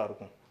உங்களுக்கு யூஸ்ஃபுல்லாக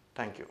இருக்கும்.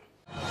 தேங்க்யூ.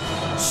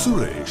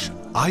 சுரேஷ்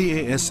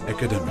IAS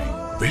அகாடமி,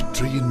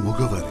 வெற்றியின்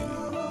முகவரி.